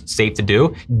think it's safe to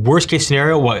do. Worst case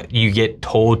scenario, what you get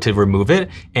told to remove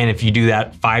it. And if you do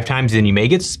that 5 times, then you may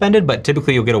get suspended, but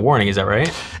typically you'll get a warning. Is that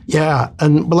right? Yeah,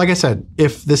 but like I said,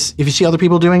 if you see other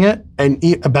people doing it, and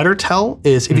a better tell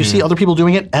is if you see other people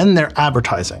doing it and they're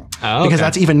advertising, because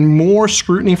that's even more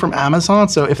scrutiny from Amazon.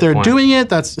 So if they're doing it,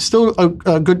 that's still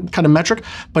a good kind of metric.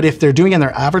 But if they're doing it and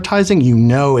they're advertising,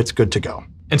 it's good to go.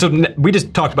 And so we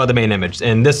just talked about the main image,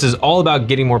 and this is all about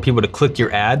getting more people to click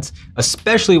your ads,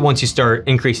 especially once you start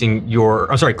increasing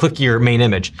click your main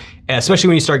image, especially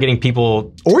when you start getting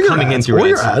people coming in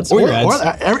through ads. Or your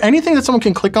ads. Anything that someone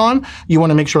can click on, you want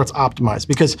to make sure it's optimized.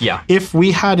 Because if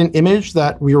we had an image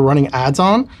that we were running ads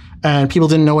on, and people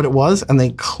didn't know what it was, and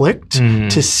they clicked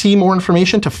to see more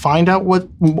information, to find out what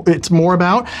it's more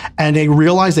about, and they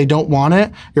realize they don't want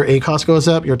it, your ACoS goes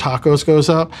up, your tacos goes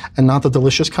up, and not the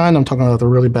delicious kind. I'm talking about the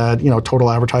really bad, total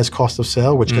advertised cost of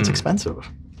sale, which gets expensive.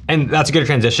 And that's a good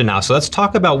transition now. So let's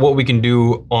talk about what we can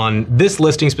do on this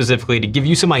listing specifically to give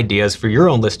you some ideas for your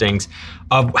own listings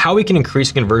of how we can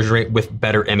increase conversion rate with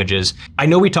better images. I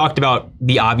know we talked about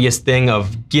the obvious thing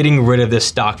of getting rid of this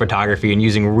stock photography and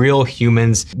using real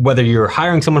humans, whether you're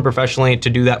hiring someone professionally to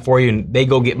do that for you and they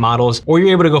go get models, or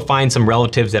you're able to go find some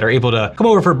relatives that are able to come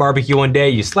over for a barbecue one day,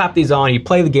 you slap these on, you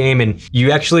play the game, and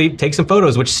you actually take some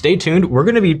photos, which stay tuned.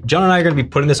 John and I are gonna be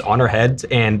putting this on our heads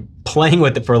and playing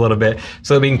with it for a little bit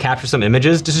so that we can capture some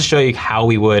images just to show you how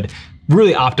we would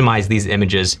really optimize these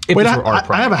images if this were our product.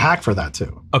 I have a hack for that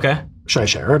too. Okay. Should I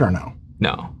share it or no?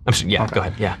 No. Go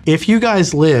ahead. Yeah. If you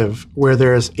guys live where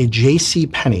there's a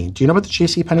JCPenney, do you know about the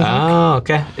JCPenney hack? Oh,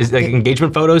 okay. Is like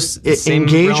engagement photos?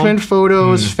 Engagement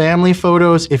photos, family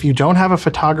photos. If you don't have a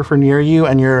photographer near you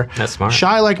and you're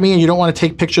shy like me and you don't want to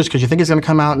take pictures because you think it's going to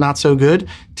come out not so good,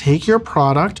 take your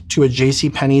product to a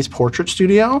JCPenney's portrait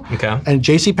studio. Okay. And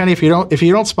JCPenney, if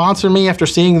you don't sponsor me after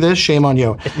seeing this, shame on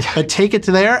you. But take it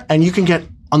to there and you can get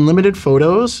unlimited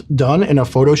photos done in a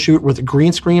photo shoot with a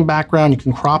green screen background. You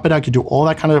can crop it out, you can do all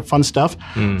that kind of fun stuff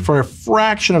for a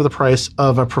fraction of the price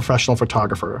of a professional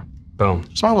photographer. Boom.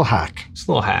 It's my little hack. It's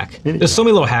a little hack. There's so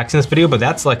many little hacks in this video, but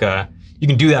that's like you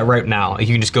can do that right now. You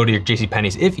can just go to your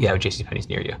JCPenney's if you have JCPenney's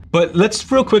near you. But let's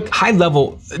real quick, high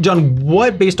level, John,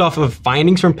 what based off of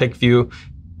findings from PickView,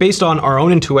 based on our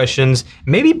own intuitions,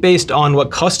 maybe based on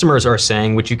what customers are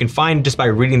saying, which you can find just by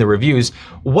reading the reviews,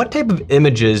 what type of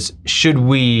images should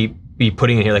we be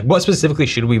putting in here? Like what specifically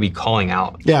should we be calling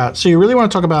out? Yeah, so you really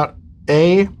want to talk about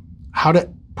how to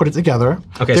put it together.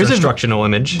 Okay, there's so instructional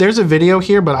image. There's a video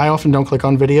here, but I often don't click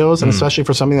on videos, and especially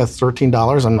for something that's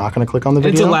 $13, I'm not going to click on the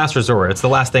video. It's a last resort. It's the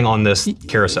last thing on this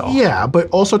carousel. Yeah, but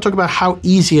also talk about how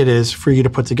easy it is for you to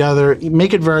put together.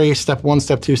 Make it very step 1,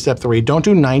 step 2, step 3. Don't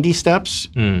do 90 steps.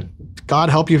 God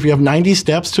help you if you have 90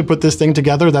 steps to put this thing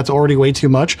together. That's already way too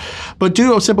much. But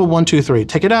do a simple 1, 2, 3.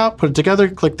 Take it out, put it together,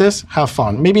 click this, have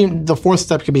fun. Maybe the 4th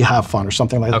step could be have fun or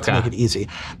something like that to make it easy.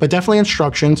 But definitely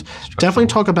instructions. Definitely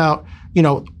talk about,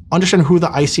 understand who the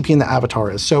ICP and the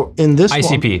avatar is. So in this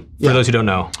ICP, for those who don't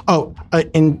know. Oh,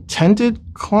 intended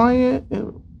client.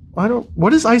 What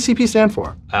does ICP stand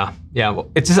for? Yeah, well,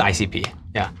 it's just ICP.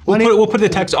 Yeah, we'll put the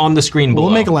text on the screen below.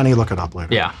 We'll make Lenny look it up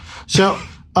later. Yeah. So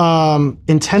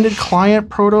intended client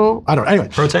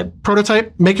prototype,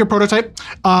 make your prototype.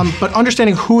 But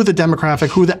understanding who the demographic,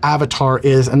 who the avatar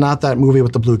is, and not that movie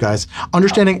with the blue guys.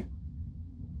 Understanding.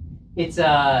 It's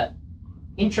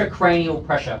intracranial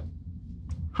pressure.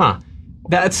 Huh.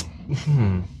 That's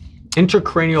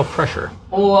intracranial pressure.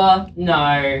 Or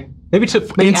no. Maybe to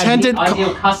intended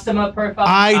ideal customer profile.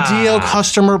 Ideal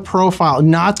customer profile,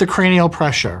 not the cranial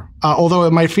pressure. Although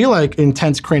it might feel like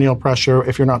intense cranial pressure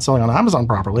if you're not selling on Amazon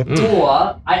properly.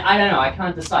 Or I don't know, I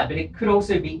can't decide, but it could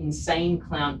also be insane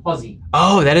clown posse.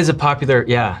 Oh, that is a popular.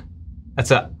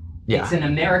 That's a. Yeah. It's an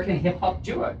American hip hop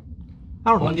duo. I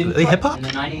don't know. Hip hop.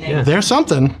 There's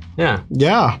something. Yeah.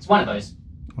 Yeah. It's one of those.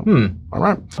 All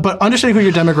right. But understanding who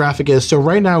your demographic is. So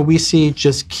right now we see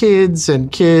just kids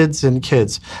and kids and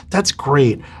kids. That's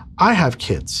great. I have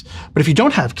kids. But if you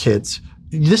don't have kids,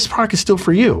 this product is still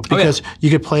for you because you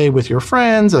could play with your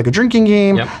friends, like a drinking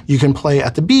game. Yep. You can play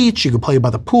at the beach. You can play by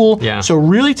the pool. Yeah. So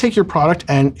really take your product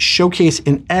and showcase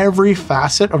in every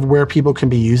facet of where people can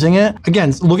be using it.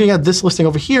 Again, looking at this listing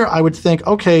over here, I would think,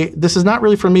 okay, this is not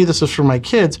really for me. This is for my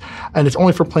kids, and it's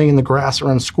only for playing in the grass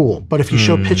around school. But if you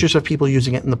show pictures of people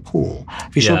using it in the pool,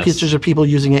 if you show pictures of people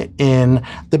using it in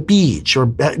the beach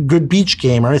or a good beach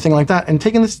game or anything like that, and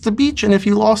taking this to the beach, and if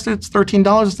you lost it, it's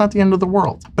 $13. It's not the end of the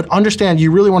world. But understand, you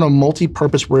really want a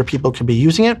multi-purpose where people can be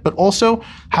using it, but also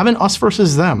have an us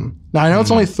versus them. Now, I know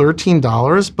it's only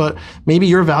 $13, but maybe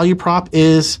your value prop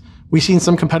is, we've seen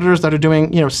some competitors that are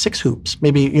doing, 6 hoops.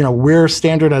 Maybe, we're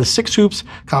standard at 6 hoops.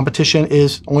 Competition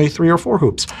is only 3 or 4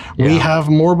 hoops. Yeah. We have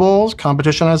more balls.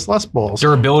 Competition has less balls.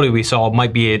 Durability, we saw,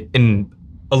 might be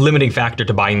a limiting factor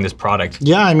to buying this product.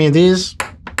 Yeah, I mean,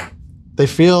 they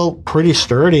feel pretty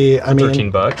sturdy. I mean,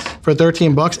 $13. For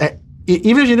 $13.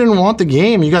 Even if you didn't want the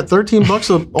game, you got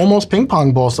 $13 of almost ping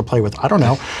pong balls to play with. I don't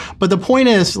know. But the point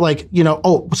is,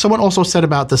 someone also said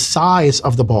about the size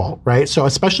of the ball, right? So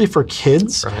especially for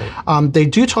kids, they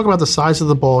do talk about the size of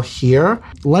the ball here.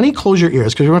 Lenny, close your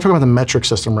ears because we're going to talk about the metric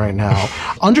system right now.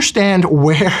 Understand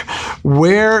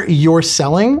where you're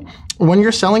selling. When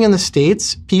you're selling in the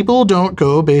States, people don't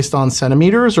go based on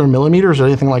centimeters or millimeters or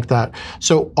anything like that.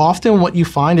 So often what you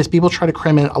find is people try to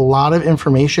cram in a lot of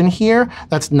information here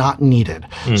that's not needed.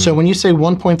 So when you say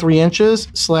 1.3 inches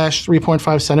 /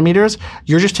 3.5 centimeters,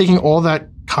 you're just taking all that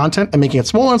content and making it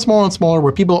smaller and smaller and smaller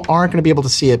where people aren't going to be able to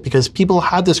see it because people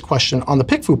had this question on the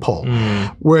PickFu poll.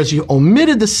 Whereas you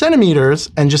omitted the centimeters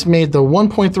and just made the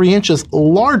 1.3 inches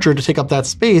larger to take up that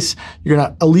space, you're going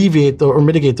to alleviate or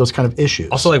mitigate those kind of issues.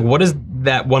 Also, what does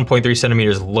that 1.3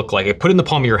 centimeters look like? Put it in the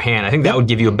palm of your hand. I think that would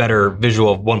give you a better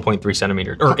visual of 1.3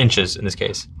 centimeters, or inches in this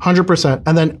case. 100%.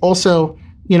 And then also,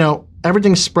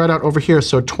 everything's spread out over here.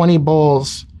 So 20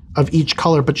 balls of each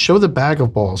color, but show the bag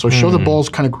of balls or show the balls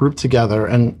kind of grouped together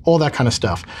and all that kind of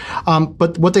stuff.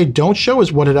 But what they don't show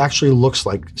is what it actually looks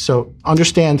like. So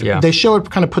understand, they show it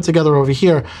kind of put together over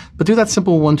here, but do that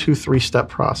simple 1, 2, 3 step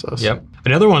process. Yep.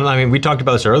 Another one, we talked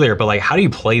about this earlier, but how do you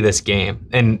play this game?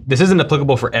 And this isn't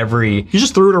applicable for every... You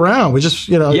just threw it around. We just,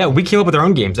 Yeah, we came up with our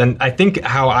own games. And I think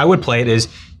how I would play it is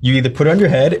you either put it on your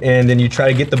head and then you try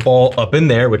to get the ball up in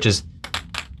there, which is...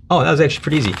 Oh, that was actually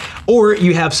pretty easy. Or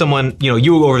you have someone,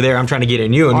 you over there, I'm trying to get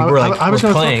in you, and we're playing. I was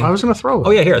going to throw it. Oh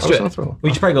yeah, here, let's do it. We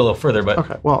should probably go a little further, but...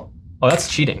 Okay, well... Oh, that's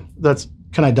cheating.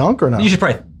 Can I dunk or no? You should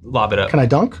probably lob it up. Can I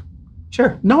dunk?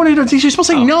 Sure. No, you're supposed to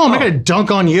say no. I'm not going to dunk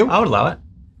on you. I would allow it.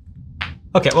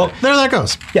 Okay, well... There that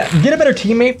goes. Yeah, get a better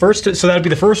teammate first, so that would be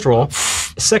the first rule.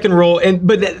 Second rule,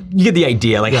 but you get the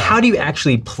idea. How do you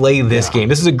actually play this game?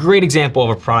 This is a great example of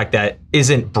a product that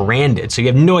isn't branded, so you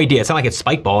have no idea. It's not like it's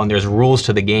Spikeball and there's rules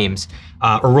to the games,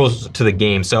 or rules to the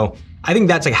game. So I think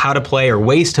that's how to play or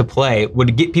ways to play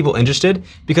would get people interested,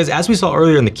 because as we saw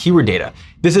earlier in the keyword data,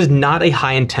 this is not a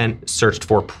high intent searched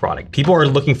for product. People are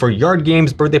looking for yard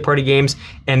games, birthday party games,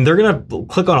 and they're gonna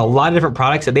click on a lot of different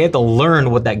products that they have to learn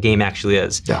what that game actually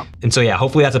is. Yeah. And so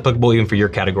hopefully that's applicable even for your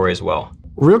category as well.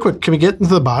 Real quick, can we get into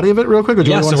the body of it real quick? Or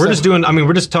do so we're just doing,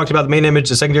 we're just talking about the main image,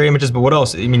 the secondary images, but what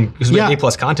else? Because we have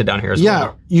A+ content down here as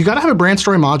well. Yeah, you gotta have a brand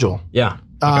story module. Yeah.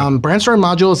 Brand story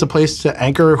module is a place to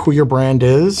anchor who your brand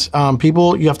is.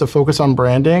 You have to focus on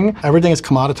branding. Everything is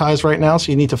commoditized right now,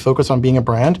 so you need to focus on being a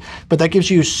brand. But that gives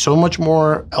you so much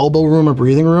more elbow room or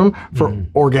breathing room for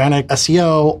organic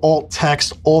SEO, alt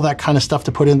text, all that kind of stuff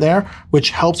to put in there,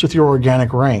 which helps with your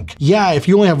organic rank. Yeah, if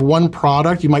you only have one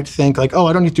product, you might think I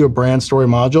don't need to do a brand story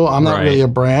module. I'm not really a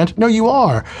brand. No, you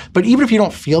are. But even if you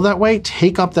don't feel that way,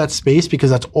 take up that space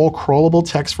because that's all crawlable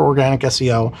text for organic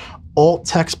SEO. Alt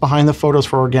text behind the photos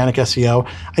for organic SEO.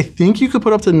 I think you could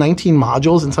put up to 19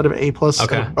 modules inside of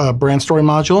A+ brand story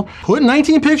module. Put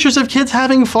 19 pictures of kids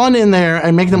having fun in there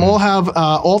and make them all have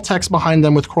alt text behind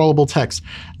them with crawlable text.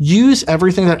 Use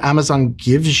everything that Amazon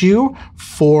gives you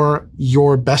for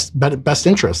your best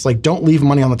interests. Don't leave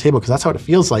money on the table because that's how it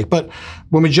feels like. But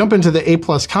when we jump into the A+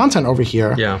 content over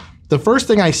here, the first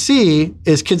thing I see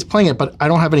is kids playing it, but I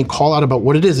don't have any call out about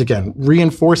what it is again,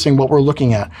 reinforcing what we're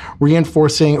looking at,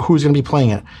 reinforcing who's going to be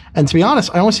playing it. And to be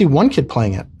honest, I only see one kid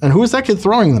playing it. And who is that kid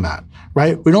throwing them at,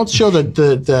 right? We don't show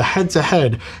the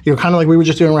head-to-head, kind of like we were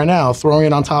just doing right now, throwing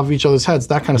it on top of each other's heads,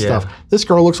 that kind of stuff. This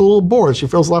girl looks a little bored. She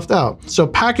feels left out. So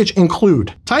package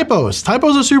include typos.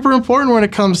 Typos are super important when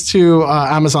it comes to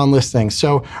Amazon listings.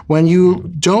 So when you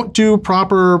don't do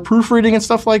proper proofreading and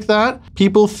stuff like that,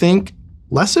 people think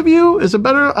less of you is a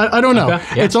better, I don't know.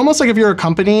 Okay, It's almost like if you're a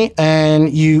company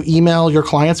and you email your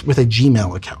clients with a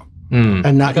Gmail account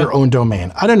and not your own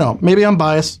domain. I don't know, maybe I'm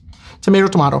biased. tomato,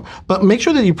 tomato. But make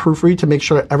sure that you proofread to make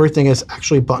sure everything is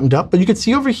actually buttoned up. But you can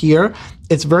see over here,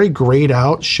 it's very grayed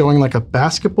out, showing like a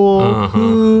basketball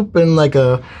hoop and like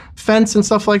a fence and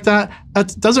stuff like that.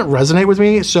 That doesn't resonate with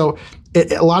me. So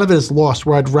a lot of it is lost,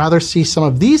 where I'd rather see some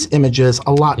of these images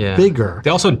a lot bigger. They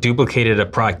also duplicated a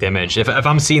product image. If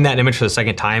I'm seeing that image for the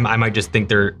second time, I might just think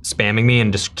they're spamming me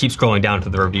and just keep scrolling down to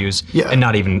the reviews and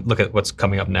not even look at what's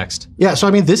coming up next. Yeah, so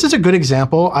I mean, this is a good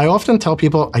example. I often tell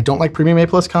people I don't like Premium A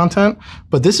Plus content,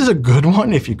 but this is a good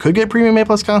one if you could get Premium A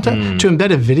Plus content to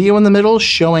embed a video in the middle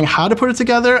showing how to put it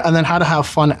together and then how to have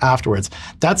fun afterwards.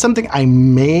 That's something I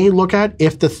may look at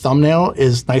if the thumbnail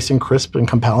is nice and crisp and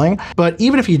compelling. But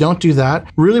even if you don't do that,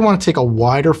 really want to take a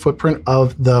wider footprint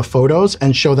of the photos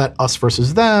and show that us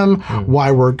versus them, why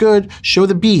we're good, show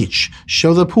the beach,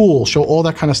 show the pool, show all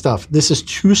that kind of stuff. This is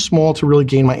too small to really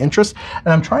gain my interest. And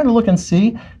I'm trying to look and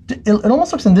see, it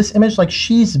almost looks in this image like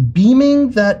she's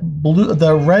beaming that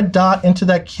the red dot into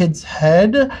that kid's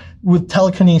head with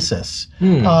telekinesis.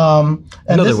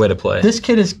 Another way to play. This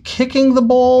kid is kicking the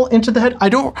ball into the head.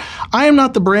 I am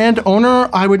not the brand owner.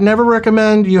 I would never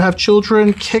recommend you have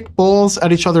children kick balls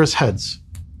at each other's heads.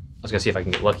 I was gonna see if I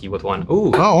can get lucky with one.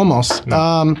 Ooh. Oh, almost.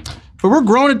 But we're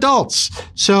grown adults.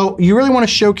 So you really want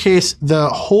to showcase the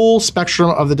whole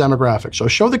spectrum of the demographic. So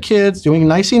show the kids doing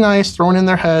nicey nice, throwing in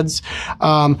their heads.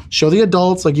 Show the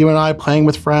adults like you and I playing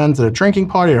with friends at a drinking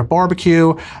party, at a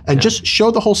barbecue, and just show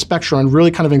the whole spectrum and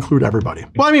really kind of include everybody.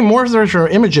 Well, I mean, more of their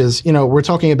images, you know, we're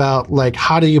talking about like,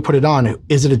 how do you put it on?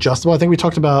 Is it adjustable? I think we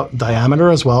talked about diameter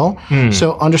as well.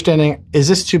 So understanding, is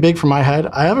this too big for my head?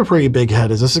 I have a pretty big head.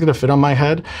 Is this going to fit on my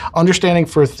head? Understanding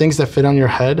for things that fit on your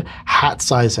head, hat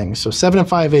sizing. So 7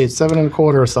 5/8, 7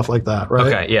 1/4, stuff like that, right?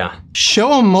 Okay, yeah.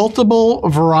 Show a multiple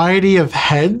variety of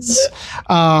heads,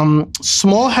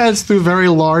 small heads through very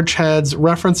large heads,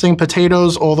 referencing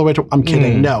potatoes all the way to, I'm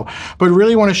kidding, no. But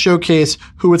really want to showcase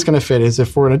who it's going to fit. Is it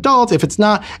for an adult? If it's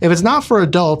not for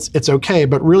adults, it's okay,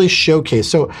 but really showcase.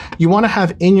 So you want to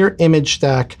have in your image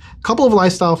stack a couple of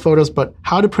lifestyle photos, but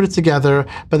how to put it together,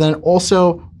 but then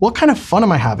also what kind of fun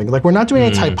am I having? Like, we're not doing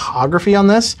any typography on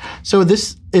this. So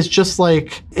this is just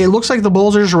like, it looks like the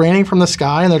balls are just raining from the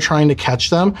sky and they're trying to catch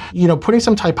them. You know, putting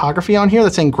some typography on here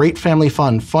that's saying great family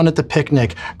fun, fun at the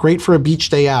picnic, great for a beach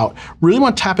day out. Really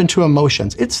want to tap into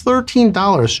emotions. It's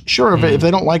 $13. Sure, if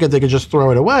they don't like it, they could just throw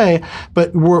it away.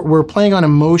 But we're playing on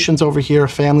emotions over here,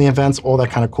 family events, all that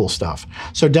kind of cool stuff.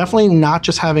 So definitely not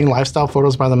just having lifestyle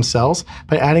photos by themselves,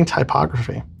 but adding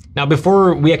typography. Now,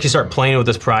 before we actually start playing with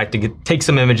this product to take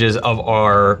some images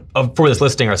for this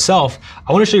listing ourselves,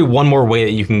 I want to show you one more way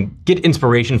that you can get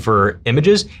inspiration for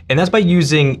images, and that's by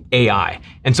using AI.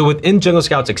 And so within Jungle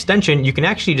Scout's extension, you can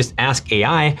actually just ask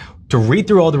AI to read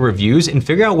through all the reviews and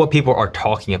figure out what people are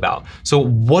talking about. So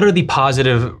what are the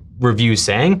positive reviews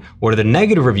saying? What are the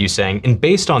negative reviews saying? And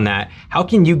based on that, how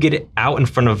can you get it out in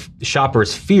front of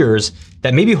shoppers' fears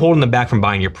that may be holding them back from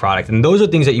buying your product? And those are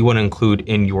things that you want to include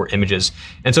in your images.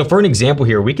 And so for an example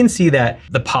here, we can see that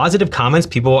the positive comments,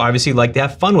 people obviously like to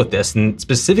have fun with this. And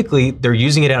specifically, they're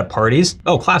using it at parties.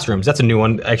 Oh, classrooms, that's a new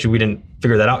one. Actually, we didn't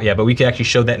figure that out yet, but we could actually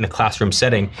show that in a classroom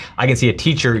setting. I can see a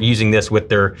teacher using this with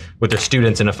their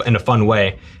students in a fun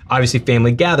way. Obviously,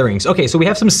 family gatherings. Okay, so we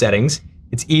have some settings.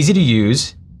 It's easy to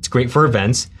use. It's great for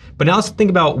events. But now let's think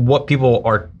about what people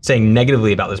are saying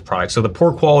negatively about this product. So the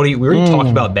poor quality, we already talked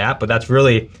about that, but that's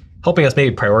really helping us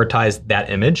maybe prioritize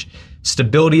that image.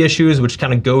 Stability issues, which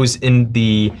kind of goes in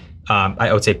the,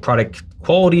 I would say, product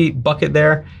quality bucket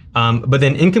there. But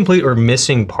then incomplete or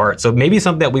missing parts. So maybe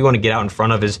something that we want to get out in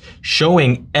front of is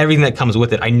showing everything that comes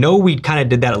with it. I know we kind of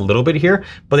did that a little bit here,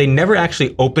 but they never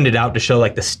actually opened it out to show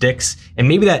like the sticks. And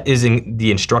maybe that is in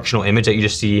the instructional image that you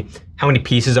just see how many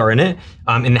pieces are in it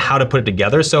and how to put it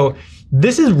together. So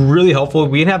this is really helpful.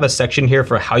 We have a section here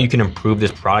for how you can improve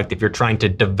this product if you're trying to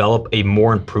develop a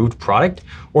more improved product,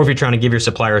 or if you're trying to give your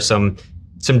supplier some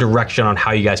direction on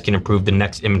how you guys can improve the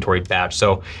next inventory batch.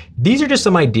 So these are just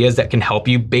some ideas that can help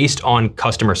you based on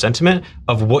customer sentiment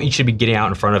of what you should be getting out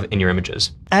in front of in your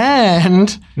images.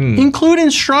 And include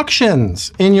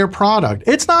instructions in your product.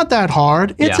 It's not that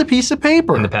hard. It's a piece of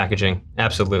paper. In the packaging,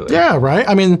 absolutely. Yeah, right?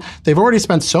 I mean, they've already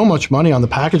spent so much money on the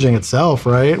packaging itself,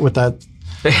 right? With that,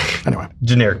 anyway.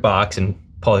 Generic box and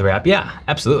poly wrap, yeah,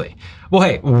 absolutely. Well,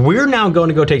 hey, we're now going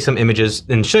to go take some images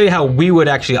and show you how we would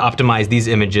actually optimize these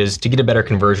images to get a better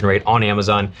conversion rate on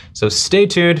Amazon. So stay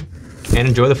tuned and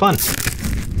enjoy the fun.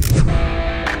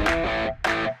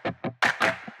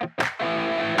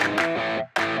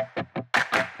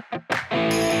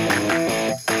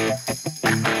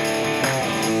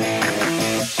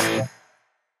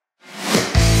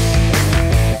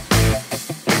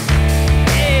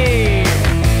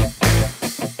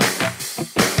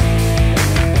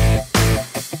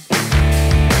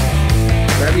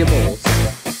 your balls.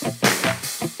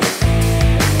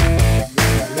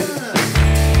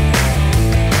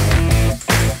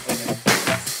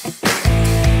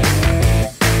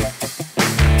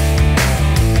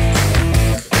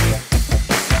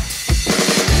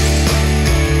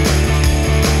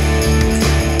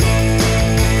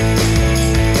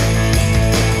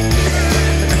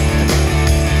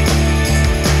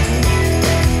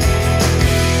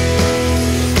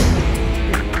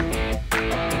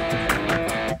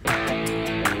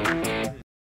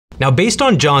 Now, based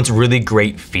on John's really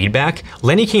great feedback,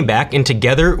 Lenny came back and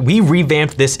together we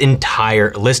revamped this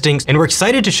entire listing, and we're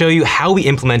excited to show you how we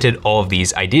implemented all of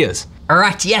these ideas. All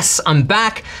right, yes, I'm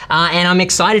back, and I'm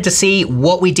excited to see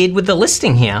what we did with the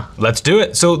listing here. Let's do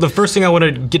it. So the first thing I want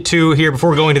to get to here before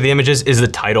we go into the images is the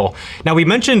title. Now, we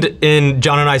mentioned in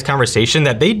John and I's conversation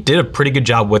that they did a pretty good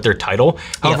job with their title.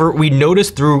 However, we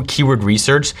noticed through keyword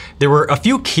research, there were a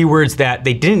few keywords that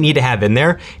they didn't need to have in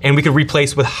there, and we could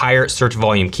replace with higher search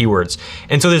volume keywords.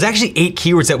 And so there's actually 8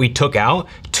 keywords that we took out.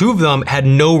 2 of them had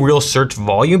no real search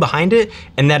volume behind it,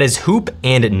 and that is hoop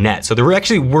and net. So there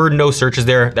were no searches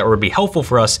there that would be helpful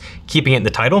for us keeping it in the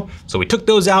title. So we took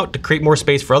those out to create more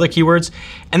space for other keywords.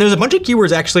 And there's a bunch of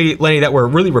keywords actually, Lenny, that were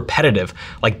really repetitive.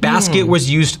 Like basket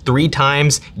was used 3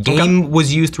 times, game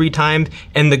was used 3 times,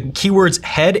 and the keywords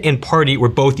head and party were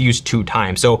both used 2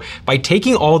 times. So by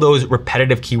taking all those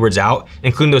repetitive keywords out,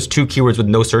 including those 2 keywords with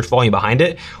no search volume behind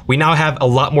it, we now have a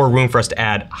lot more room for us to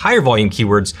add higher volume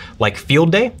keywords like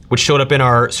field day, which showed up in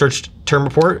our search term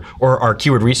report or our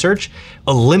keyword research,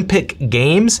 Olympic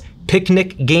games,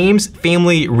 picnic games,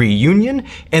 family reunion,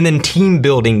 and then team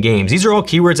building games. These are all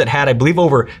keywords that had, I believe,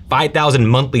 over 5,000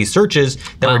 monthly searches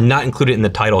that were not included in the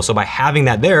title. So by having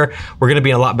that there, we're gonna be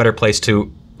in a lot better place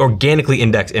to organically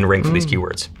index and rank for these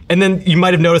keywords. And then you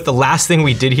might have noticed the last thing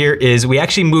we did here is we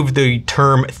actually moved the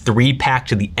term 3-pack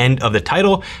to the end of the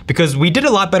title because we did a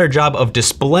lot better job of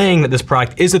displaying that this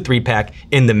product is a 3-pack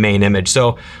in the main image.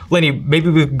 So Lenny, maybe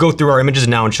we go through our images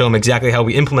now and show them exactly how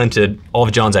we implemented all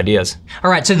of John's ideas.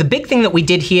 All right, so the big thing that we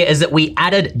did here is that we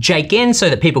added Jake in so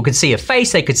that people could see a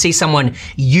face, they could see someone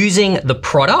using the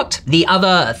product. The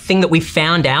other thing that we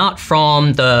found out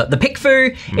from the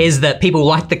PicFu is that people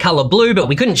like the color blue, but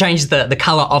we couldn't change the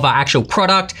color of our actual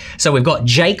product. So we've got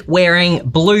Jake wearing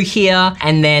blue here,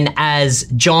 and then as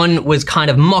John was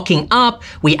kind of mocking up,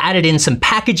 we added in some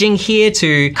packaging here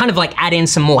to kind of like add in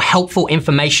some more helpful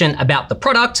information about the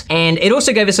product. And it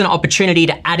also gave us an opportunity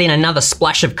to add in another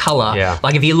splash of color.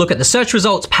 Like if you look at the search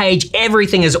results page,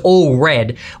 everything is all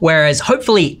red, whereas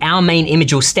hopefully our main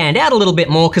image will stand out a little bit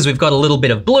more because we've got a little bit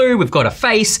of blue, we've got a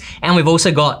face, and we've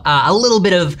also got a little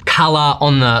bit of color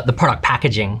on the product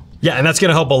packaging. Yeah, and that's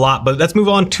gonna help a lot, but let's move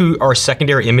on to our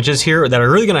secondary images here that are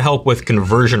really gonna help with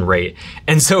conversion rate.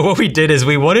 And so what we did is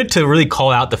we wanted to really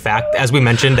call out the fact, as we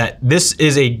mentioned, that this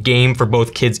is a game for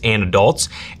both kids and adults,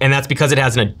 and that's because it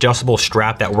has an adjustable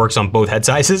strap that works on both head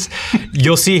sizes.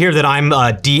 You'll see here that I'm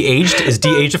de-aged. Is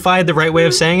de-ageified the right way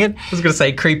of saying it? I was gonna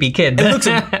say creepy kid. It looks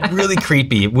really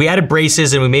creepy. We added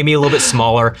braces and we made me a little bit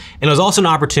smaller, and it was also an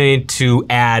opportunity to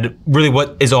add really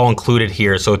what is all included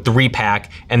here. So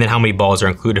 3-pack, and then how many balls are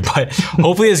included. But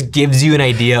hopefully this gives you an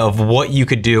idea of what you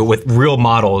could do with real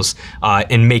models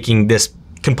in making this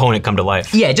component come to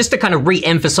life. Yeah, just to kind of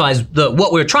re-emphasize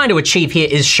what we're trying to achieve here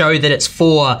is show that it's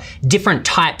for different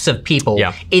types of people.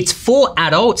 It's for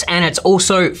adults and it's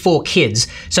also for kids.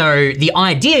 So the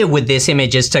idea with this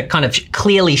image is to kind of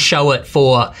clearly show it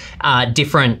for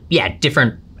different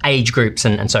age groups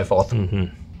and so forth.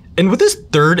 And with this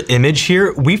third image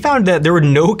here, we found that there were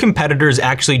no competitors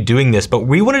actually doing this, but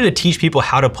we wanted to teach people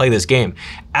how to play this game.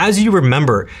 As you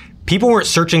remember, people weren't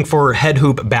searching for head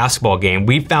hoop basketball game.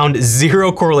 We found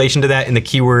zero correlation to that in the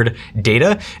keyword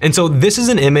data. And so this is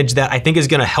an image that I think is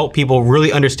gonna help people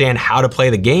really understand how to play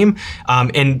the game.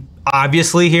 And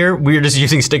obviously here, we're just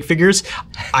using stick figures.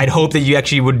 I'd hope that you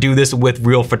actually would do this with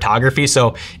real photography.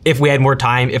 So if we had more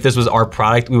time, if this was our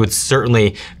product, we would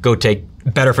certainly go take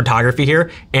better photography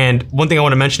here. And one thing I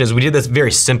want to mention is we did this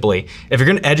very simply. If you're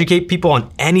going to educate people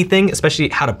on anything, especially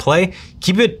how to play,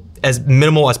 keep it as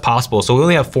minimal as possible. So we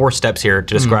only have 4 steps here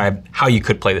to describe how you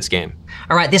could play this game.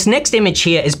 All right, this next image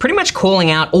here is pretty much calling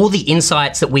out all the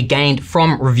insights that we gained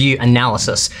from review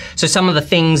analysis. So some of the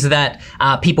things that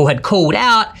people had called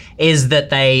out is that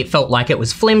they felt like it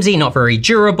was flimsy, not very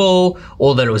durable,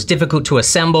 or that it was difficult to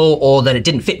assemble, or that it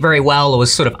didn't fit very well, or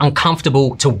was sort of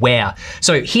uncomfortable to wear.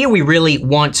 So here we really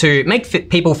want to make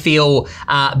people feel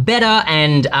better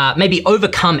and maybe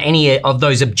overcome any of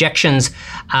those objections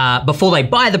before they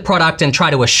buy the product and try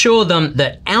to assure them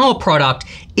that our product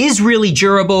is really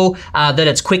durable, that that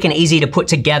it's quick and easy to put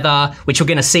together, which we're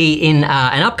gonna see in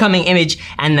an upcoming image,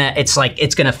 and that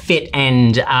it's gonna fit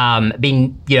and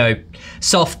be, you know,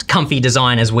 soft, comfy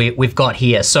design as we've got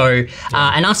here. So,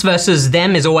 and us versus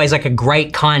them is always like a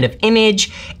great kind of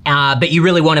image, but you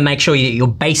really wanna make sure you're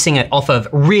basing it off of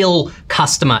real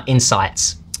customer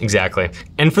insights. Exactly.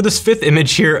 And for this fifth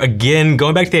image here, again,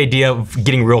 going back to the idea of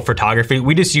getting real photography,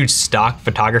 we just used stock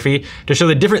photography to show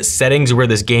the different settings where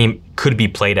this game could be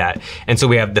played at. And so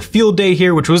we have the field day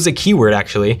here, which was a keyword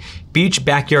actually, beach,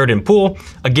 backyard, and pool.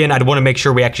 Again, I'd want to make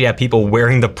sure we actually have people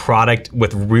wearing the product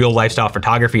with real lifestyle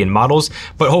photography and models,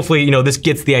 but hopefully, you know, this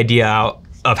gets the idea out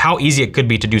of how easy it could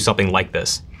be to do something like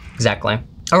this. Exactly.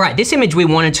 All right, this image we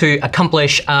wanted to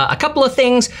accomplish a couple of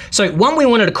things. So one, we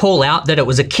wanted to call out that it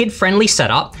was a kid-friendly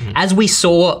setup. As we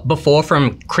saw before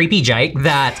from Creepy Jake,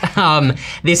 that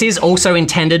this is also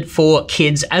intended for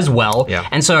kids as well. Yeah.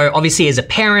 And so obviously as a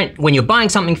parent, when you're buying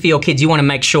something for your kids, you wanna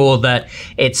make sure that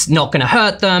it's not gonna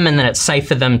hurt them and that it's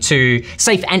safe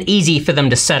and easy for them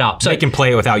to set up. So they can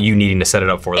play it without you needing to set it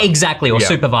up for them. Exactly, or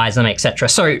supervise them, etc.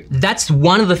 So that's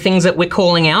one of the things that we're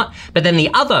calling out. But then the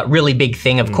other really big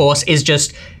thing, of course, is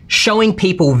just showing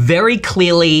people very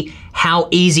clearly how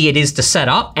easy it is to set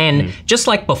up. And just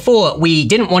like before, we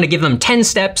didn't want to give them 10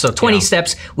 steps or 20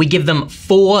 steps, we give them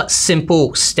 4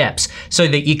 simple steps so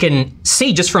that you can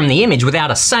see just from the image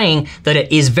without us saying that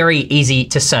it is very easy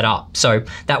to set up. So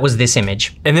that was this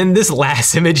image. And then this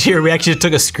last image here, we actually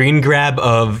took a screen grab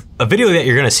of a video that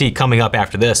you're gonna see coming up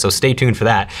after this, so stay tuned for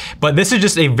that. But this is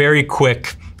just a very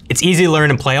quick, it's easy to learn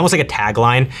and play, almost like a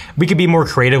tagline. We could be more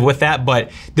creative with that,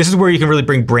 but this is where you can really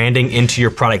bring branding into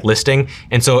your product listing.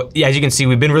 And so, yeah, as you can see,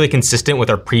 we've been really consistent with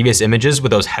our previous images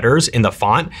with those headers in the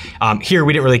font. Here,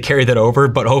 we didn't really carry that over,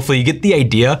 but hopefully you get the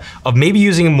idea of maybe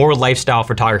using more lifestyle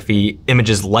photography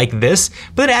images like this,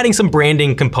 but adding some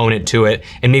branding component to it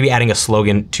and maybe adding a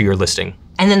slogan to your listing.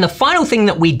 And then the final thing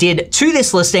that we did to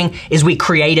this listing is we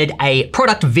created a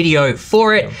product video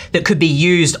for it that could be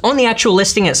used on the actual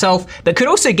listing itself, but could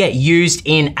also get used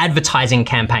in advertising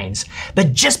campaigns.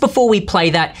 But just before we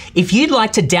play that, if you'd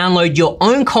like to download your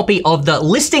own copy of the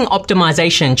listing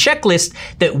optimization checklist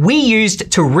that we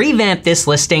used to revamp this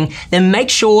listing, then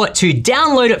make sure to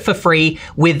download it for free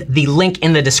with the link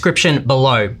in the description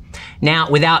below. Now,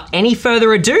 without any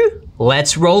further ado,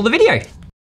 let's roll the video.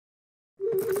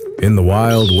 In the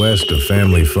wild west of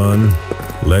family fun,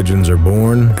 legends are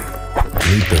born.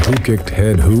 Meet the Who Kicked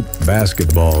Head Hoop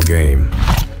basketball game.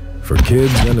 For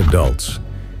kids and adults,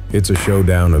 it's a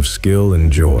showdown of skill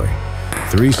and joy.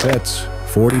 3 sets,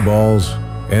 40 balls,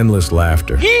 endless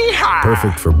laughter. Yeehaw!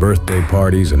 Perfect for birthday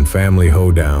parties and family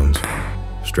hoedowns.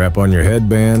 Strap on your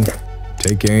headband,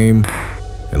 take aim,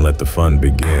 and let the fun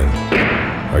begin.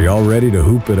 Are y'all ready to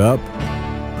hoop it up?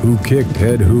 Who Kicked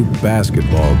Head Hoop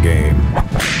basketball game.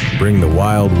 Bring the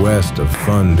Wild West of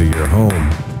fun to your home.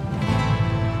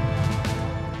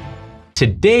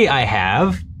 Today I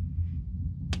have,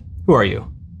 who are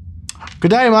you?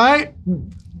 Good day, mate.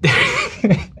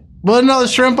 Put another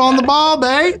shrimp on the ball,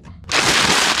 mate.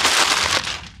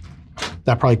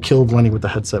 That probably killed Lenny with the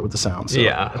headset with the sound. So.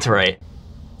 Yeah, that's right.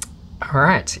 All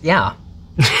right, yeah.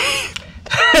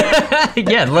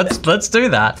 Yeah, let's do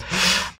that.